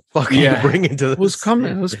besides me? What the fuck are you bringing to this? Who's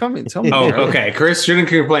coming? Tell me. Oh, okay. Chris shouldn't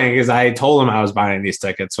complain because I told him I was buying these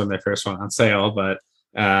tickets when they first went on sale, but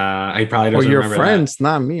he probably doesn't your remember friends, that.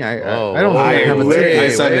 Not me. I don't have a ticket. I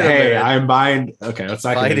said, hey, I'm buying. Okay, let's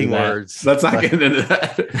not get into that. Let's not get into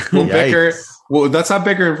that. We'll bicker. Well, let's not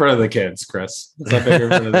bicker in front of the kids, Chris. Let's not bicker in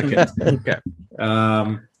front of the kids.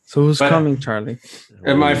 Okay. So who's coming, Charlie?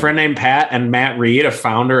 And my friend named Pat and Matt Reed, a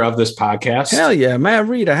founder of this podcast. Hell yeah, Matt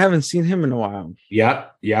Reed. I haven't seen him in a while.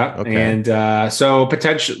 Yep. Okay. And so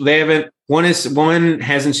potentially they haven't. One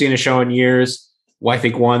hasn't seen a show in years. Well, I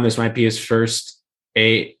think this might be his first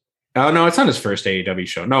Oh no, it's not his first AEW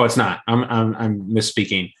show. No, it's not. I'm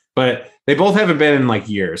misspeaking. But they both haven't been in like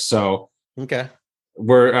years. So okay.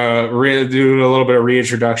 We're doing a little bit of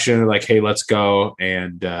reintroduction, like, hey, let's go.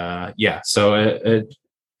 And so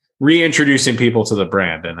reintroducing people to the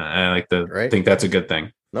brand, and I like to think that's a good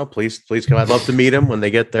thing. No, please come. I'd love to meet them when they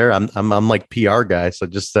get there. I'm like PR guy, so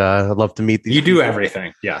just I'd love to meet these. You do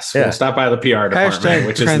everything, yes. Yeah. We'll stop by the PR department,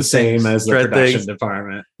 which is the same as the production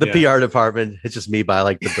department. The PR department, it's just me by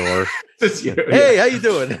like the door. Hey, how you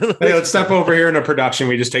doing? Hey, let's step over here in a production.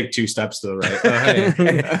 We just take 2 steps to the right. Hey.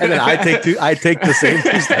 And then I take the same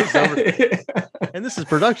 2 steps over. And this is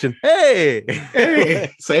production.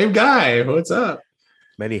 Hey, same guy. What's up?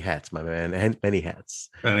 Many hats, my man, and many hats.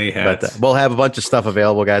 But we'll have a bunch of stuff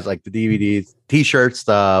available, guys, like the DVDs, T-shirts.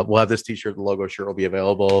 We'll have this T-shirt, the logo shirt will be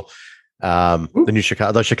available. The new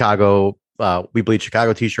Chicago, We Bleed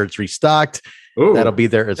Chicago T-shirts restocked. Ooh. That'll be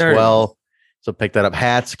there as well. So pick that up.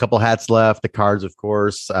 Hats, a couple hats left. The cards, of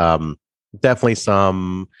course. Definitely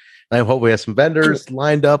some. I hope we have some vendors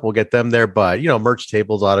lined up. We'll get them there, but merch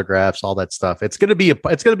tables, autographs, all that stuff. It's gonna be a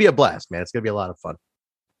blast, man. It's gonna be a lot of fun.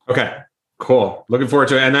 Okay. Cool. Looking forward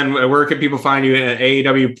to it. And then where can people find you at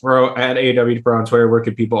AEW Pro on Twitter? Where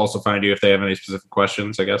can people also find you if they have any specific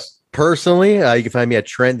questions, I guess? Personally, you can find me at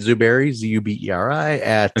Trent Zuberi,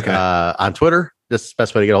 Zuberi on Twitter. This is the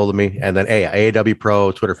best way to get a hold of me. And then AEW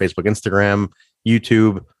Pro, Twitter, Facebook, Instagram,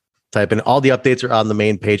 YouTube. Type in all the updates are on the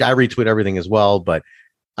main page. I retweet everything as well, but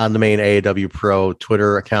on the main AEW Pro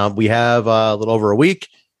Twitter account, we have a little over a week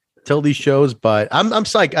till these shows, but I'm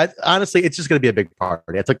psyched. Honestly, it's just going to be a big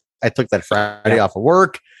party. I took that Friday off of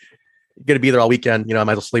work. Going to be there all weekend. I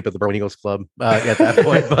might as well sleep at the Berwyn Eagles Club at that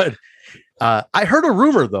point. But I heard a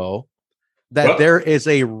rumor though that there is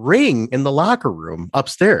a ring in the locker room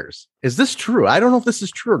upstairs. Is this true? I don't know if this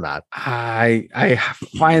is true or not. I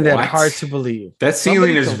find that hard to believe. That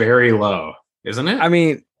ceiling is very low, isn't it? I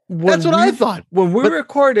mean, that's what I thought. When we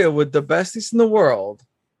recorded with the besties in the world,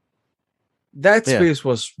 that space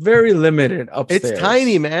was very limited upstairs. It's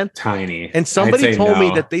tiny, man. Tiny. And somebody told me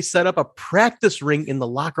that they set up a practice ring in the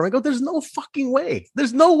locker room. I go, there's no fucking way.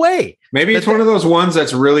 There's no way. Maybe it's one of those ones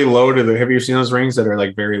that's really low to the. Have you seen those rings that are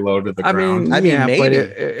like very low to the ground? I mean, maybe. But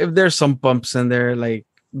if there's some bumps in there, like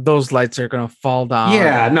those lights are gonna fall down.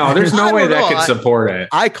 Yeah, no, there's no way that could support it.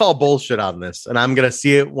 I call bullshit on this, and I'm gonna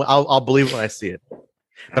see it. I'll believe it when I see it.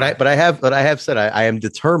 But I have said I am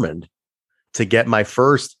determined to get my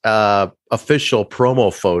first official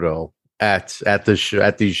promo photo at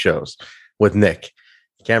these shows with Nick.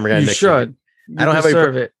 Camera guy you Nick. Should. I don't have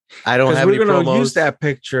it. I don't have any promos. We're going to use that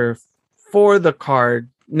picture for the card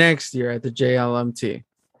next year at the JLMT.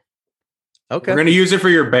 Okay. We're going to use it for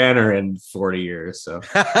your banner in 40 years. So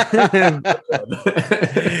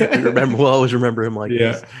we'll always remember him like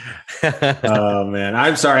this. Oh man,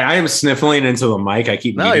 I'm sorry. I am sniffling into the mic. I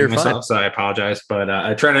keep muting myself, fine. So I apologize.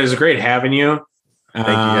 But Trent, it was great having you. Thank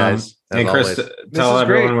you guys. And Chris, tell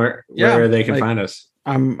everyone where they can find us.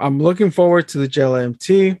 I'm looking forward to the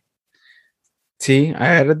JLMT. I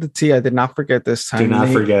added the T. I did not forget this time. Do not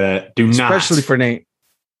forget it. Do not. Especially for Nate.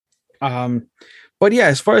 But yeah,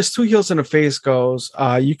 as far as Two Heels and a Face goes,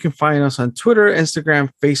 you can find us on Twitter,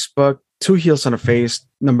 Instagram, Facebook, Two Heels and a Face,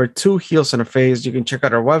 number 2 Heels and a Face. You can check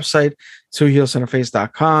out our website,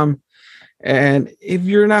 twoheelsandaface.com. And if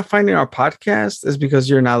you're not finding our podcast, it's because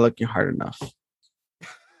you're not looking hard enough.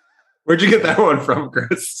 Where'd you get that one from,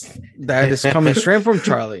 Chris? That is coming straight from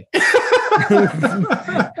Charlie.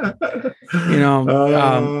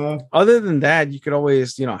 Other than that, you could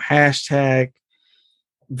always, hashtag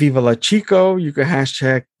Viva La Chico. You could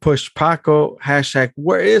hashtag push Paco, hashtag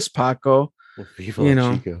where is Paco? Viva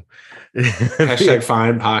La Chico. Hashtag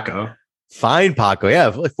find Paco. Find Paco. Yeah.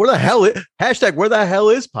 Where the hell hashtag where the hell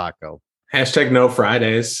is Paco? Hashtag no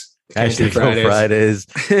Fridays. Hashtag no Fridays.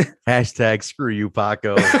 Hashtag screw you,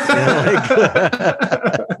 Paco.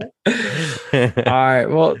 All right.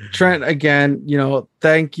 Well, Trent, again,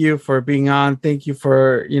 thank you for being on. Thank you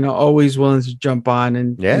for, always willing to jump on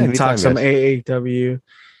and talk some AAW.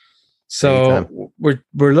 So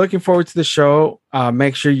we're looking forward to the show.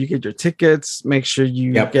 Make sure you get your tickets. Make sure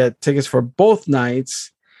you get tickets for both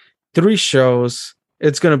nights, 3 shows.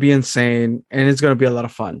 It's going to be insane, and it's going to be a lot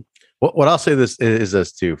of fun. What I'll say this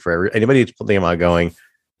too, for anybody who's thinking about going,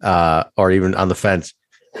 or even on the fence.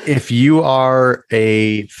 If you are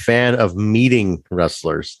a fan of meeting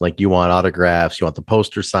wrestlers, like you want autographs, you want the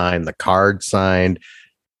poster signed, the card signed,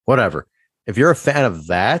 whatever. If you're a fan of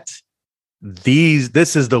that,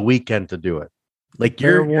 this is the weekend to do it. Like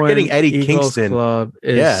you're getting Eddie Eagles Kingston. Club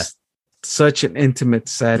is such an intimate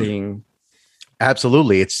setting.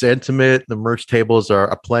 Absolutely, it's intimate. The merch tables are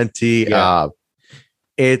aplenty. Yeah.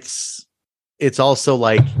 It's also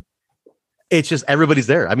like it's just everybody's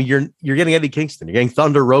there. I mean, you're getting Eddie Kingston, you're getting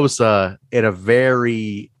Thunder Rosa in a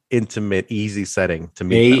very intimate, easy setting to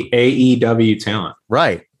meet AEW talent,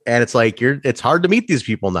 right? And it's like it's hard to meet these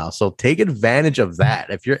people now, so take advantage of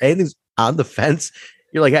that. If you're anything's on the fence,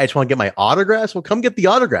 you're like, hey, I just want to get my autographs. Well, come get the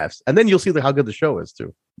autographs, and then you'll see how good the show is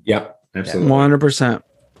too. Yep, absolutely, 100%.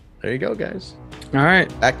 There you go, guys. All right,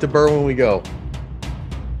 back to Burr when we go.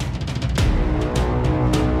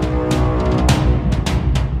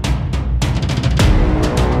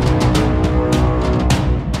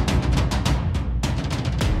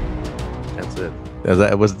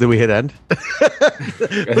 Did we hit end? I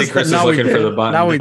think Chris is looking for the button. Now we